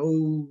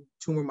no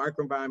tumor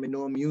microenvironment,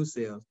 no immune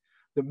cells.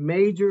 The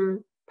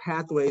major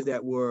pathways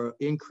that were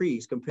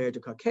increased compared to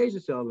Caucasian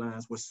cell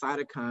lines were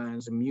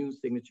cytokines, immune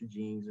signature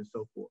genes, and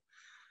so forth.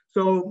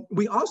 So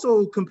we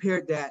also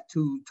compared that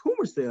to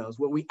tumor cells,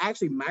 where we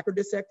actually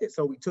microdissected.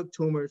 So we took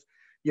tumors,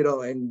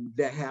 and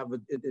that have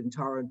an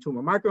entire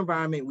tumor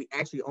microenvironment. We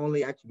actually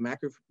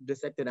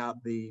microdissected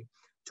out the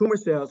tumor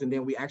cells, and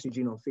then we actually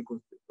genome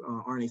sequenced,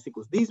 RNA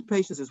sequenced these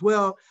patients as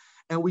well.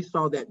 And we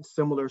saw that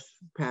similar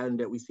pattern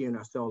that we see in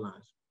our cell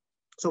lines.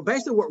 So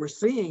basically what we're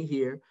seeing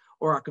here,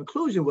 or our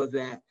conclusion, was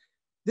that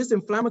this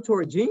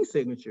inflammatory gene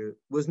signature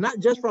was not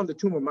just from the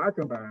tumor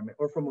microenvironment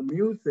or from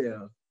immune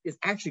cells, it's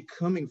actually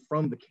coming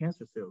from the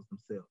cancer cells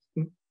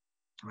themselves,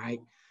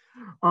 right?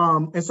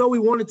 And so we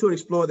wanted to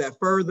explore that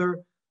further.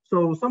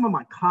 So some of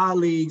my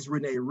colleagues,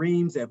 Renee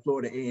Reams at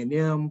Florida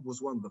A&M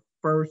was one of the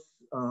first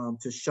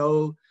to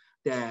show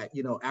that,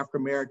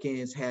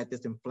 African-Americans had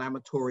this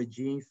inflammatory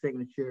gene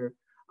signature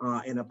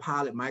in a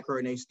pilot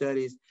microRNA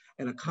studies.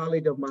 And a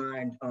colleague of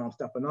mine,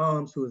 Stefan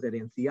Alms, who is at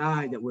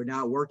NCI, that we're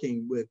now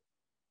working with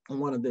on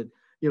one of the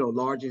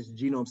largest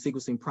genome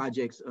sequencing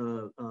projects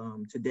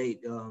to date.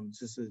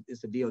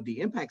 It's a DoD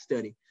impact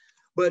study.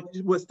 But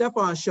what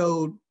Stefan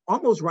showed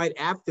almost right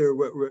after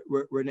what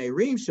Renee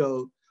Reams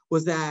showed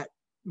was that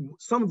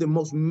some of the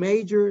most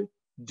major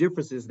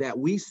differences that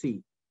we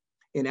see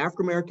in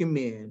African-American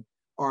men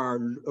are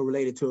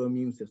related to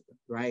immune system,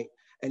 right?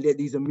 And that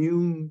these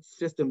immune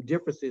system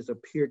differences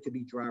appear to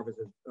be drivers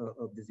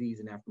of disease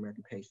in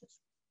African-American patients.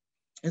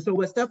 And so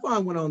what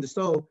Stefan went on to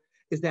show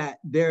is that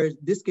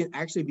this can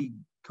actually be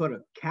kind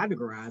of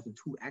categorized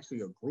into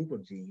actually a group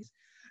of genes.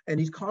 And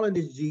he's calling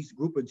this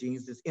group of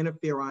genes this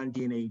interferon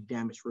DNA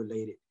damage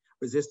related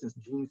resistance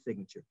gene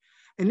signature.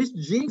 And this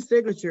gene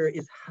signature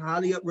is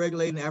highly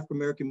upregulated in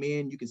African-American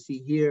men. You can see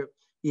here,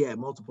 he had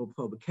multiple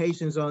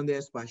publications on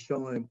this by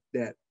showing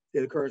that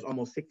it occurs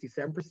almost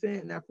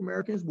 67% in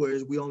African-Americans,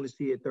 whereas we only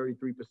see it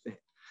 33%.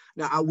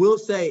 Now, I will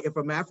say if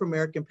an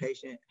Afro-American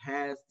patient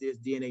has this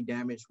DNA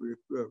damage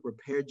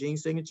repair gene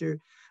signature,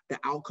 the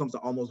outcomes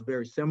are almost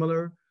very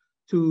similar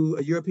to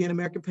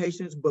European-American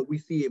patients, but we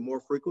see it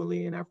more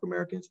frequently in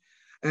Afro-Americans.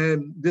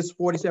 And this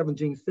 47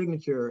 gene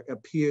signature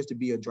appears to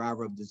be a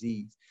driver of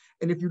disease.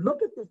 And if you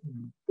look at this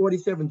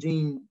 47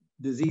 gene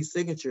disease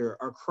signature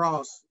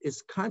across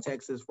its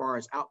context as far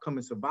as outcome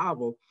and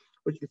survival,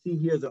 what you see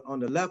here on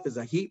the left is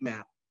a heat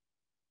map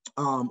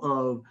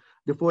of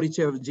the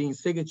 47 gene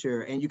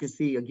signature. And you can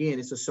see, again,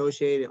 it's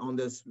associated on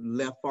this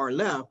far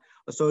left,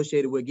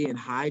 associated with, again,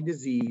 high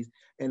disease.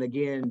 And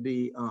again,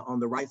 on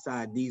the right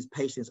side, these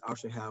patients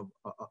actually have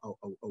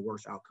a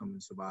worse outcome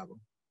in survival.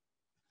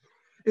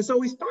 And so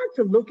we start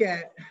to look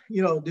at,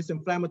 this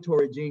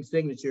inflammatory gene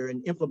signature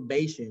and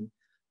inflammation.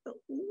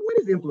 What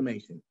is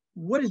inflammation?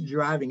 What is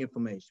driving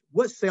inflammation?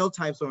 What cell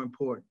types are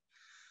important?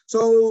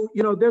 So,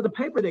 there's a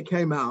paper that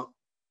came out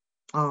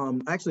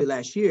actually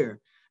last year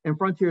in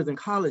Frontiers in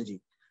Oncology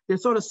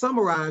that sort of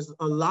summarized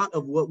a lot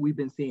of what we've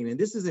been seeing. And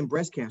this is in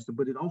breast cancer,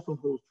 but it also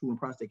holds true in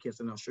prostate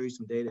cancer. And I'll show you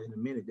some data in a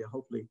minute that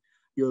hopefully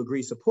you'll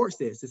agree supports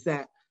this. Is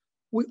that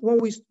when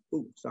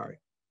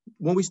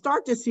we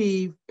start to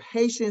see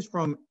patients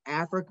from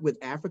Africa with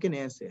African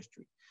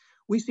ancestry,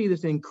 we see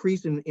this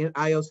increase in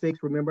IL-6.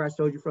 Remember I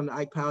showed you from the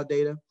ICPAL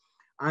data,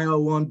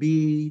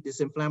 IL-1B,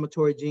 this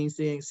inflammatory gene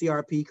thing,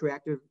 CRP,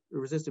 reactive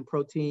resistant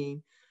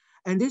protein.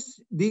 And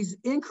these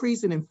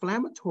increase in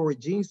inflammatory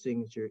gene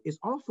signature is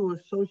also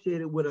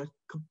associated with a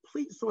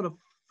complete sort of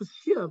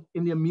shift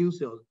in the immune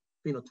cell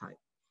phenotype.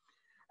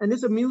 And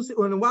this immune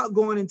cell, and while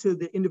going into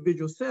the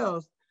individual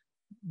cells,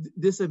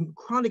 this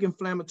chronic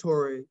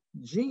inflammatory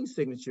gene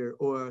signature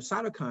or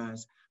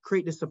cytokines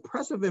create this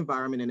suppressive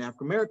environment in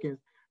African Americans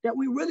that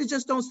we really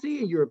just don't see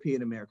in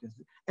European Americans.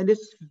 And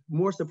this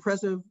more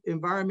suppressive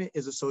environment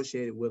is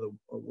associated with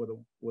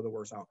a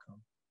worse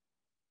outcome.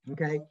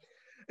 Okay.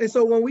 And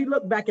so when we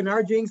look back in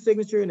our gene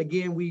signature, and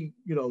again, we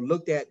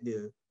looked at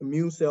the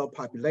immune cell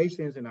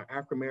populations in our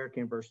African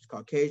American versus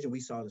Caucasian, we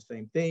saw the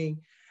same thing.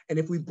 And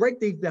if we break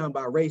these down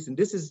by race, and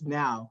this is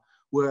now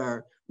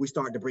where we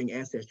start to bring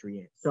ancestry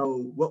in. So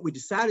what we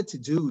decided to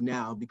do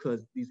now,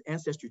 because these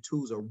ancestry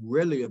tools are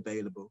really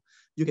available,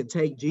 you can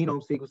take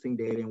genome sequencing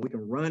data and we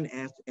can run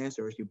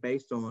ancestry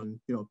based on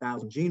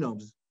 1,000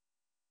 genomes.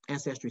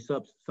 ancestry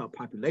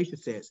subpopulation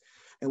sets,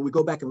 and we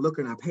go back and look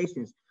at our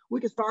patients, we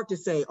can start to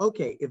say,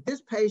 okay, if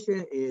this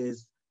patient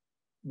is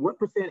what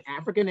percent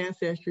African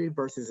ancestry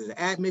versus an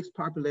admixed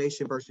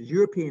population versus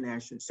European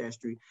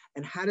ancestry,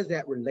 and how does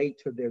that relate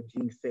to their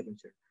gene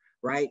signature,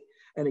 right?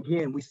 And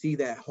again, we see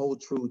that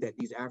hold true that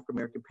these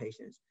African-American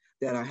patients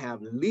that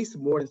have at least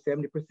more than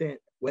 70%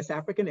 West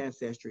African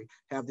ancestry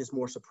have this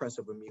more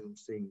suppressive immune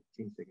gene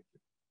signature.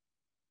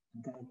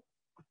 Okay.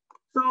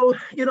 So,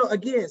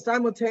 again,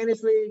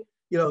 simultaneously,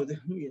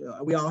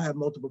 we all have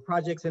multiple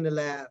projects in the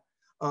lab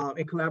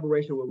in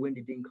collaboration with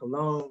Wendy Dean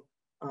Cologne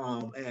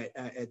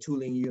at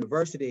Tulane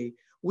University.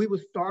 We were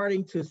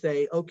starting to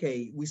say,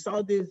 okay, we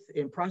saw this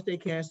in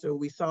prostate cancer.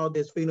 We saw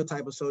this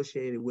phenotype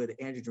associated with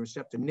androgen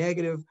receptor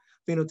negative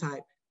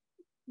phenotype.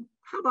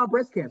 How about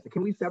breast cancer?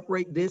 Can we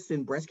separate this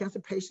in breast cancer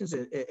patients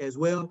as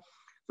well?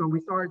 So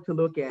we started to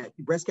look at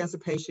breast cancer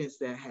patients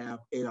that have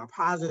AR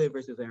positive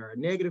versus AR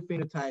negative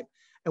phenotype.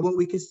 And what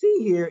we can see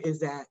here is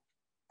that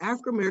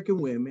African-American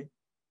women,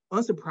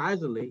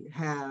 unsurprisingly,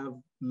 have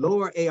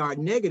lower AR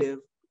negative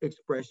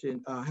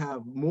expression,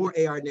 have more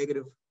AR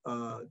negative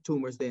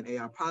tumors than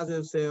AR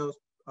positive cells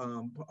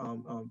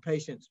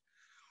patients.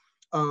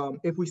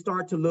 If we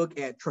start to look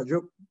at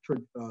triple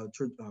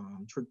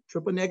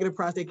negative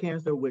prostate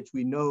cancer, which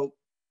we know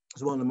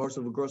is one of the most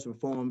aggressive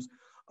forms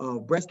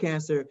of breast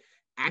cancer,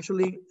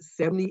 actually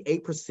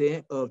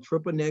 78% of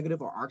triple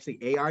negative are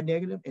actually AR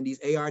negative, and these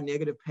AR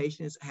negative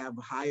patients have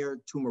higher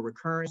tumor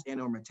recurrence and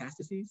or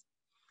metastases.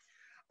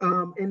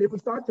 And if we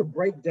start to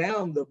break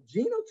down the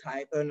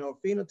genotype and or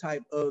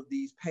phenotype of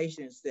these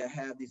patients that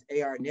have these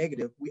AR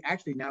negative, we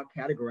actually now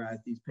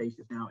categorize these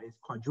patients now as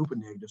quadruple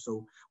negative.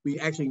 So we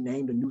actually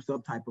named a new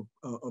subtype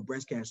of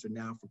breast cancer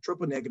now from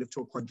triple negative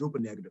to a quadruple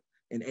negative,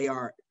 and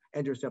AR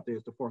androgen receptor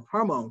is the fourth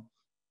hormone.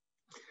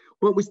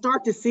 What we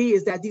start to see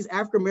is that these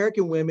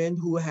African-American women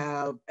who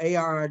have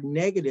AR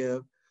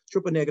negative,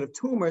 triple negative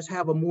tumors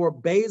have a more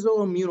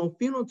basal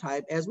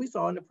immunophenotype, as we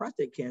saw in the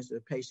prostate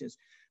cancer patients,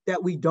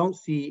 that we don't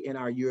see in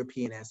our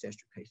European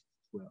ancestry patients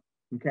as well,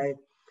 okay?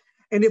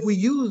 And if we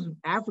use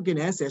African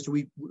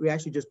ancestry, we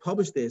actually just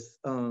published this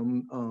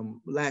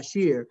last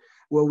year,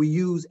 where we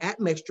use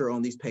admixture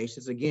on these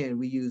patients. Again,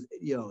 we use,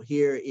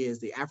 here is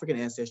the African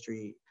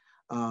ancestry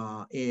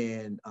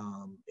in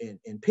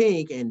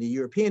pink, and the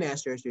European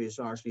ancestry is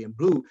largely in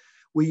blue.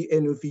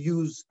 And if you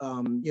use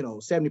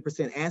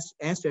 70%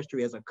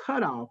 ancestry as a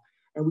cutoff,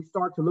 and we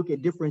start to look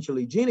at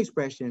differentially gene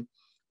expression,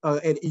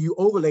 and you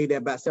overlay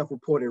that by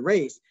self-reported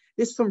race,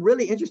 there's some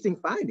really interesting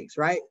findings,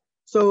 right?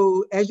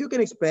 So as you can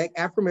expect,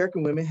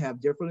 African-American women have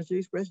differentially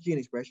expressed gene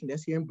expression,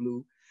 that's here in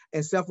blue,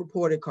 and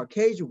self-reported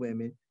Caucasian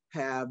women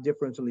have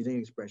differentially gene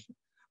expression.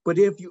 But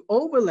if you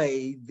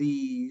overlay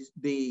the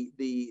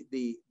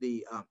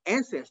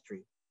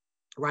ancestry,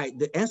 right,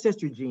 the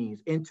ancestry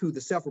genes into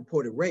the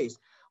self-reported race,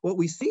 what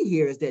we see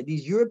here is that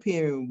these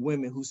European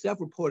women who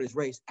self-report as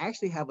race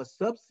actually have a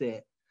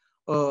subset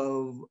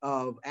of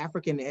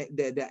African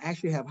that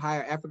actually have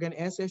higher African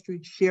ancestry,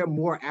 share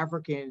more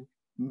African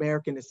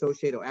American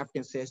associated or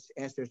African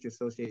ancestry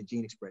associated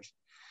gene expression.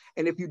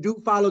 And if you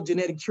do follow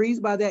genetic trees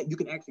by that, you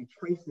can actually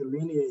trace the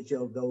lineage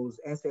of those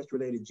ancestry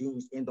related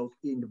genes in those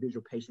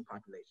individual patient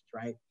populations,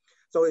 right?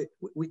 So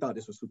we thought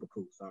this was super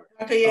cool. Sorry.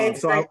 Okay,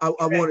 Yates, so I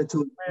wanted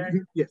to,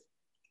 yes.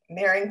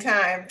 Nearing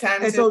time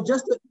and to so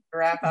just to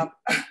wrap up.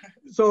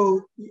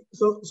 so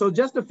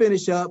just to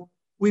finish up,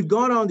 we've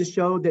gone on to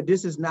show that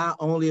this is not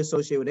only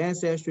associated with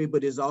ancestry,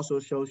 but is also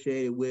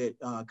associated with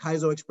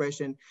Kaizo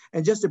expression.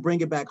 And just to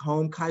bring it back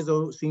home,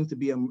 Kaizo seems to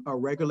be a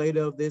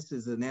regulator of this,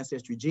 is an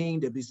ancestry gene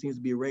that seems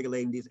to be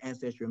regulating these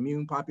ancestral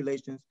immune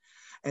populations.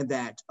 And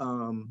that,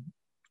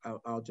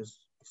 I'll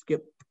just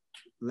skip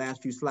the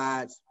last few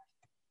slides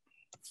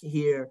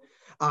here.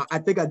 I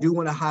think I do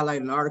want to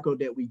highlight an article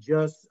that we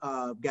just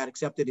got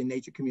accepted in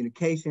Nature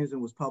Communications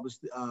and was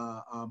published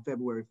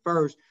February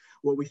 1st,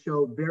 where we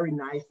showed very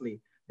nicely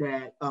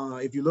that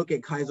if you look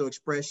at Kaizo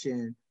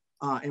expression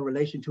in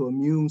relation to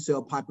immune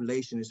cell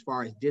population as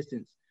far as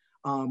distance,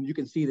 you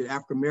can see that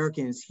African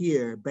Americans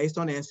here, based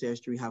on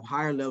ancestry, have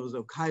higher levels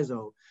of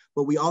Kaizo,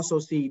 but we also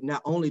see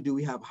not only do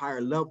we have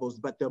higher levels,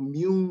 but the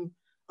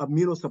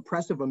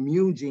immunosuppressive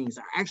immune genes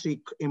are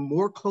actually in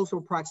more closer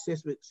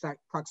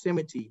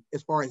proximity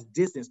as far as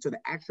distance to the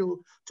actual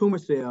tumor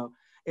cell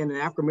in an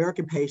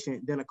African-American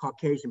patient than a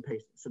Caucasian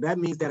patient. So that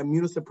means that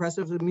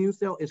immunosuppressive immune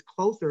cell is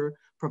closer,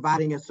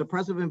 providing a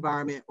suppressive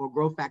environment or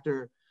growth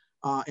factor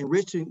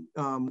enriching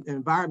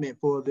environment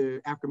for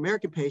the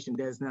African-American patient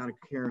that is not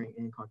occurring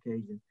in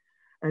Caucasian.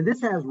 And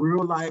this has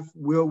real life,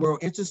 real world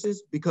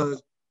instances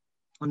because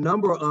a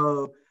number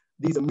of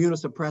these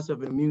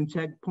immunosuppressive immune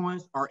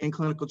checkpoints are in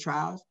clinical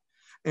trials.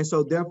 And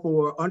so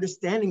therefore,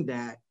 understanding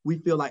that, we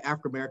feel like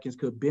African Americans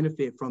could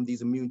benefit from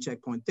these immune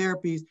checkpoint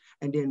therapies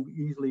and then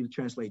easily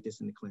translate this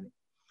in the clinic.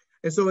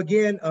 And so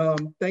again,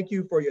 thank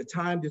you for your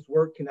time. This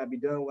work cannot be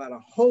done without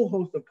a whole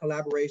host of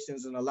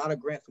collaborations and a lot of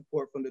grant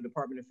support from the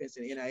Department of Defense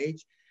and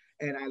NIH.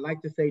 And I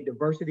like to say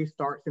diversity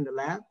starts in the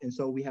lab. And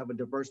so we have a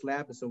diverse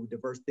lab. And so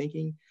diverse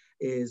thinking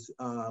is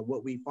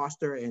what we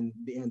foster. And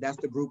that's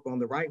the group on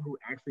the right who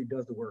actually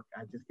does the work.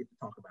 I just get to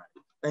talk about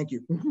it. Thank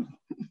you.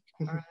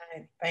 All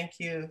right, thank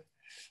you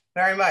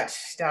very much,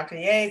 Dr.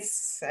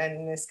 Yates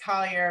and Ms.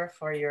 Callier,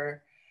 for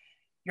your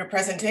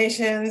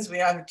presentations. We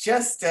have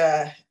just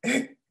a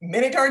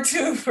minute or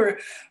two for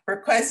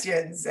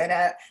questions. And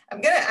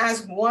I'm gonna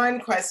ask one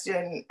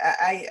question.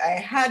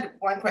 I had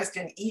one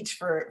question each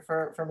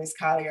for Ms.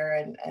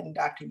 Callier and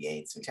Dr.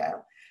 Yates, which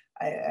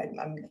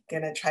I'm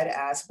gonna try to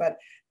ask, but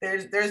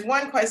there's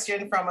one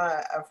question from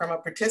a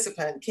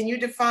participant. Can you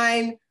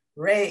define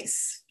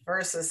race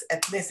versus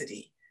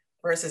ethnicity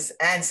versus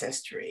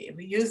ancestry?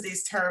 We use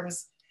these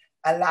terms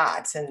a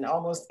lot and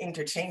almost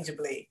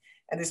interchangeably.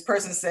 And this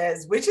person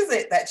says, which is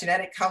it that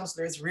genetic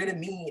counselors really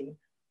mean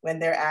when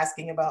they're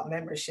asking about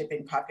membership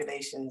in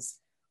populations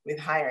with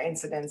higher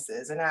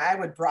incidences? And I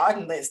would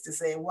broaden this to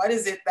say, what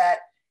is it that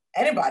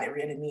anybody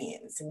really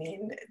means? I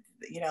mean,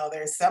 you know,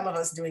 there's some of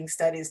us doing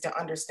studies to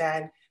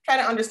try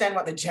to understand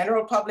what the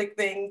general public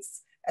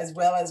thinks, as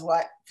well as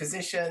what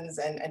physicians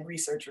and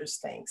researchers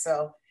think.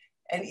 So,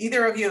 and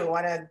either of you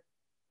want to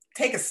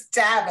take a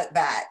stab at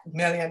that $1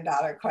 million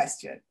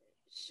question?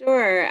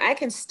 Sure, I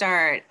can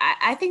start.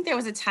 I think there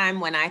was a time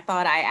when I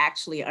thought I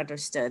actually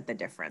understood the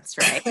difference,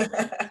 right?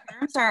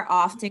 Terms are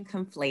often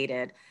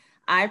conflated.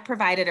 I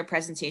provided a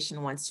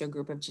presentation once to a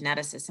group of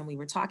geneticists, and we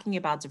were talking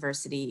about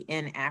diversity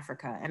in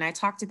Africa. And I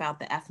talked about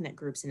the ethnic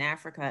groups in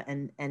Africa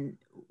and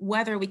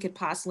whether we could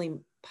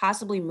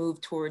possibly move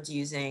towards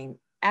using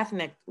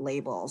ethnic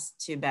labels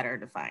to better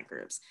define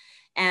groups.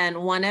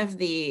 And one of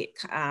the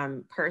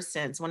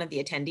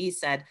attendees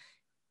said,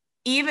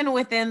 even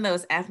within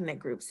those ethnic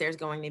groups, there's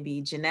going to be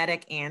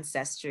genetic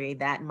ancestry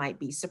that might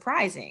be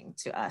surprising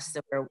to us,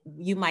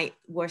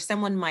 where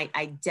someone might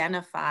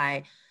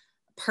identify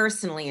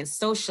personally and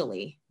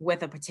socially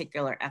with a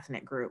particular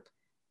ethnic group,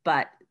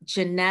 but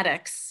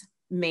genetics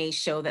may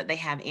show that they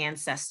have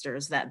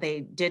ancestors that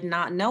they did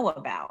not know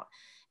about.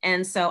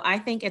 And so I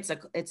think it's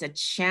a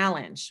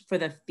challenge for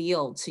the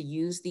field to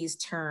use these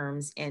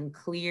terms in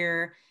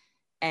clear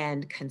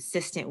and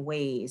consistent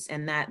ways,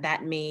 and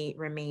that may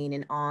remain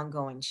an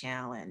ongoing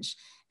challenge.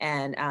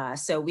 And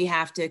so we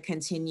should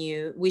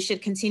continue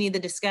the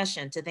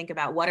discussion to think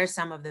about what are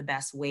some of the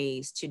best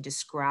ways to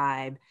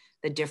describe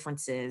the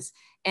differences,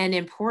 and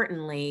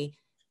importantly,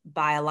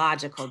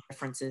 biological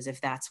differences,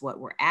 if that's what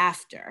we're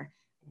after.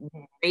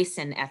 Race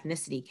and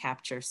ethnicity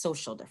capture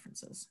social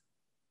differences.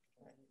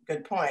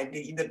 Good point.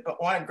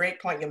 One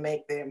great point you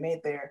made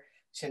there,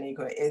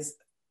 Shawneequa, is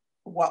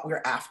what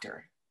we're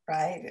after.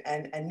 Right?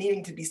 And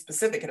needing to be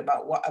specific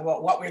about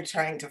what we're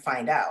trying to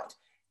find out.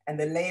 And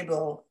the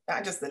label,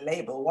 not just the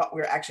label, what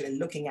we're actually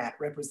looking at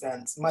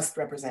must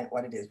represent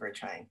what it is we're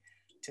trying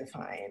to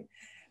find.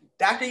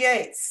 Dr.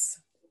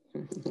 Yates.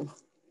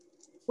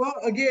 Well,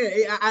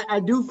 again, I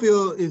do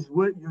feel is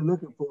what you're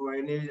looking for,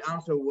 and then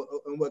also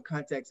in what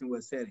context and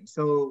what setting.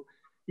 So,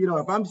 you know,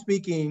 if I'm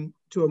speaking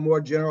to a more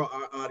general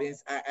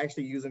audience, I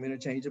actually use them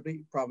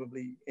interchangeably,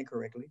 probably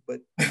incorrectly,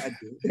 but I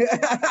do.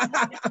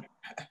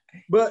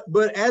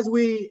 But as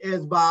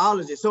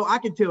biologists, so I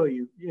can tell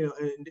you, you know,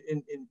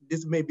 and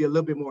this may be a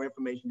little bit more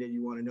information that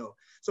you want to know.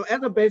 So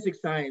as a basic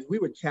science, we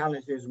were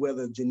challenged as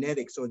whether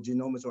genetics or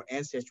genomics or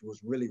ancestry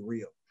was really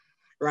real,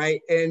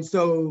 right? And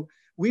so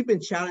we've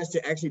been challenged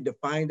to actually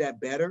define that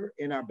better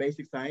in our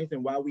basic science,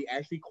 and why we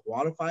actually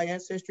quantify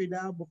ancestry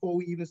now before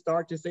we even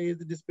start to say is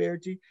the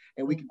disparity,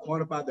 and we can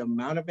quantify the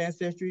amount of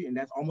ancestry, and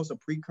that's almost a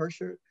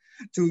precursor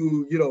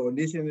to, you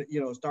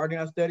know, starting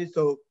our studies.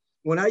 So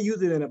when I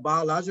use it in a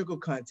biological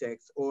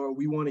context, or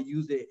we want to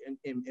use it,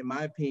 in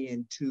my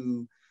opinion,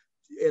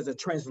 as a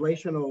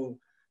translational,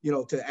 you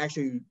know, to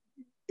actually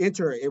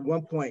enter at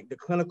one point the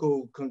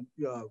clinical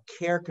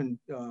care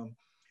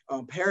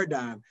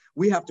paradigm,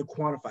 we have to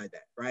quantify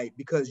that, right?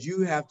 Because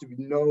you have to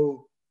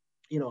know,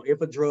 you know,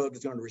 if a drug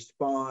is going to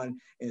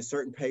respond in a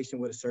certain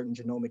patient with a certain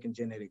genomic and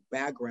genetic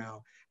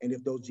background, and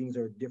if those genes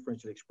are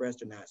differentially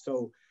expressed or not.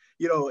 So,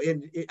 you know,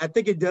 I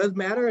think it does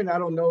matter, and I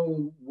don't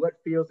know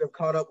what fields have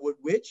caught up with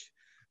which,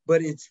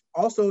 but it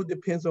also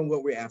depends on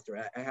what we're after.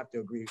 I have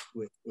to agree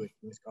with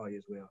Ms. Callier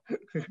as well.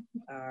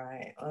 All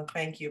right, well,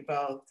 thank you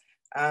both.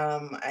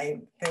 I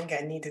think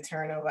I need to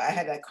turn over. I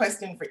had a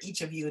question for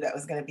each of you that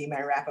was going to be my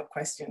wrap-up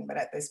question, but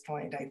at this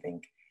point, I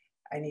think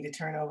I need to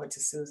turn over to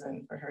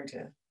Susan for her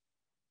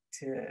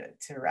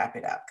to wrap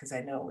it up, because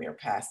I know we are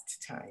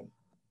past time.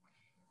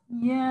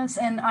 Yes,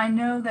 and I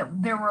know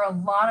that there were a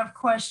lot of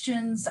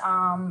questions.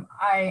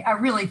 I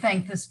really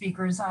thank the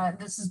speakers.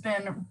 This has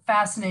been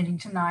fascinating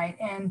tonight,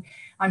 and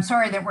I'm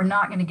sorry that we're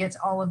not going to get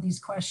to all of these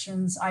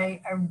questions.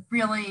 I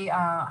really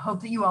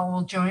hope that you all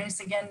will join us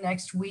again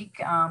next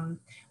week on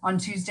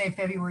Tuesday,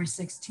 February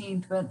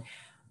 16th. But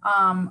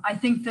I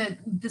think that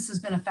this has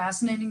been a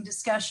fascinating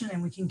discussion,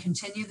 and we can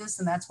continue this,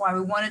 and that's why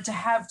we wanted to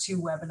have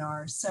 2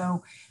 webinars.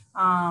 So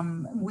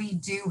we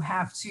do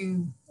have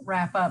to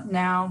wrap up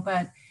now,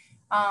 but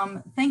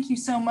Thank you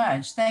so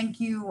much. Thank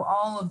you,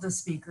 all of the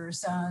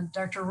speakers,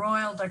 Dr.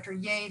 Royal, Dr.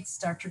 Yates,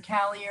 Dr.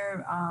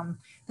 Callier.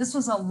 This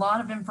was a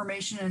lot of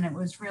information and it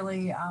was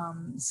really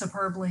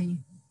superbly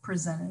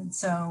presented.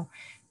 So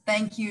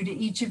thank you to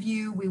each of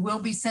you. We will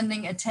be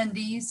sending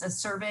attendees a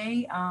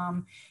survey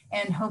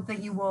and hope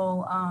that you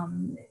will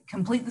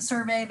complete the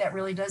survey. That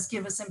really does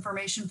give us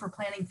information for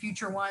planning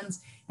future ones.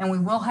 And we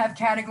will have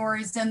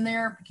categories in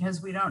there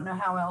because we don't know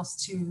how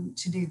else to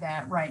do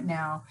that right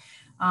now.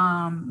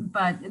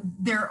 But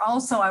there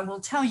also, I will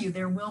tell you,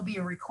 there will be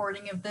a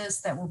recording of this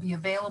that will be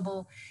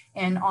available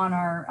and on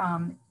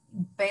our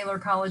Baylor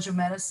College of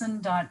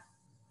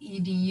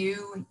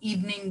Medicine.edu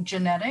evening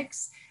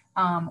genetics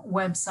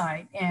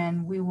website,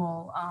 and we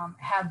will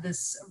have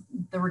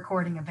the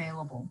recording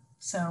available.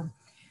 So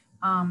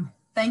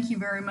thank you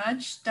very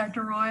much,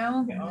 Dr.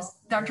 Royal,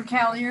 Dr.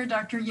 Callier,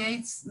 Dr.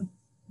 Yates,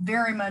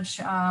 very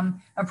much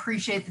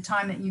appreciate the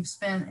time that you've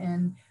spent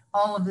in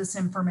all of this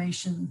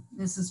information.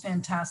 This is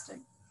fantastic.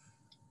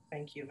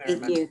 Thank you very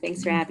much. Thank you.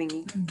 Thanks for having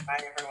me. Bye,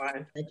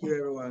 everyone. Thank you,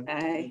 everyone.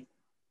 Bye.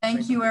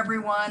 Thank you,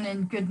 everyone,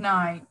 and good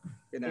night.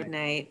 Good night. Good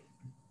night.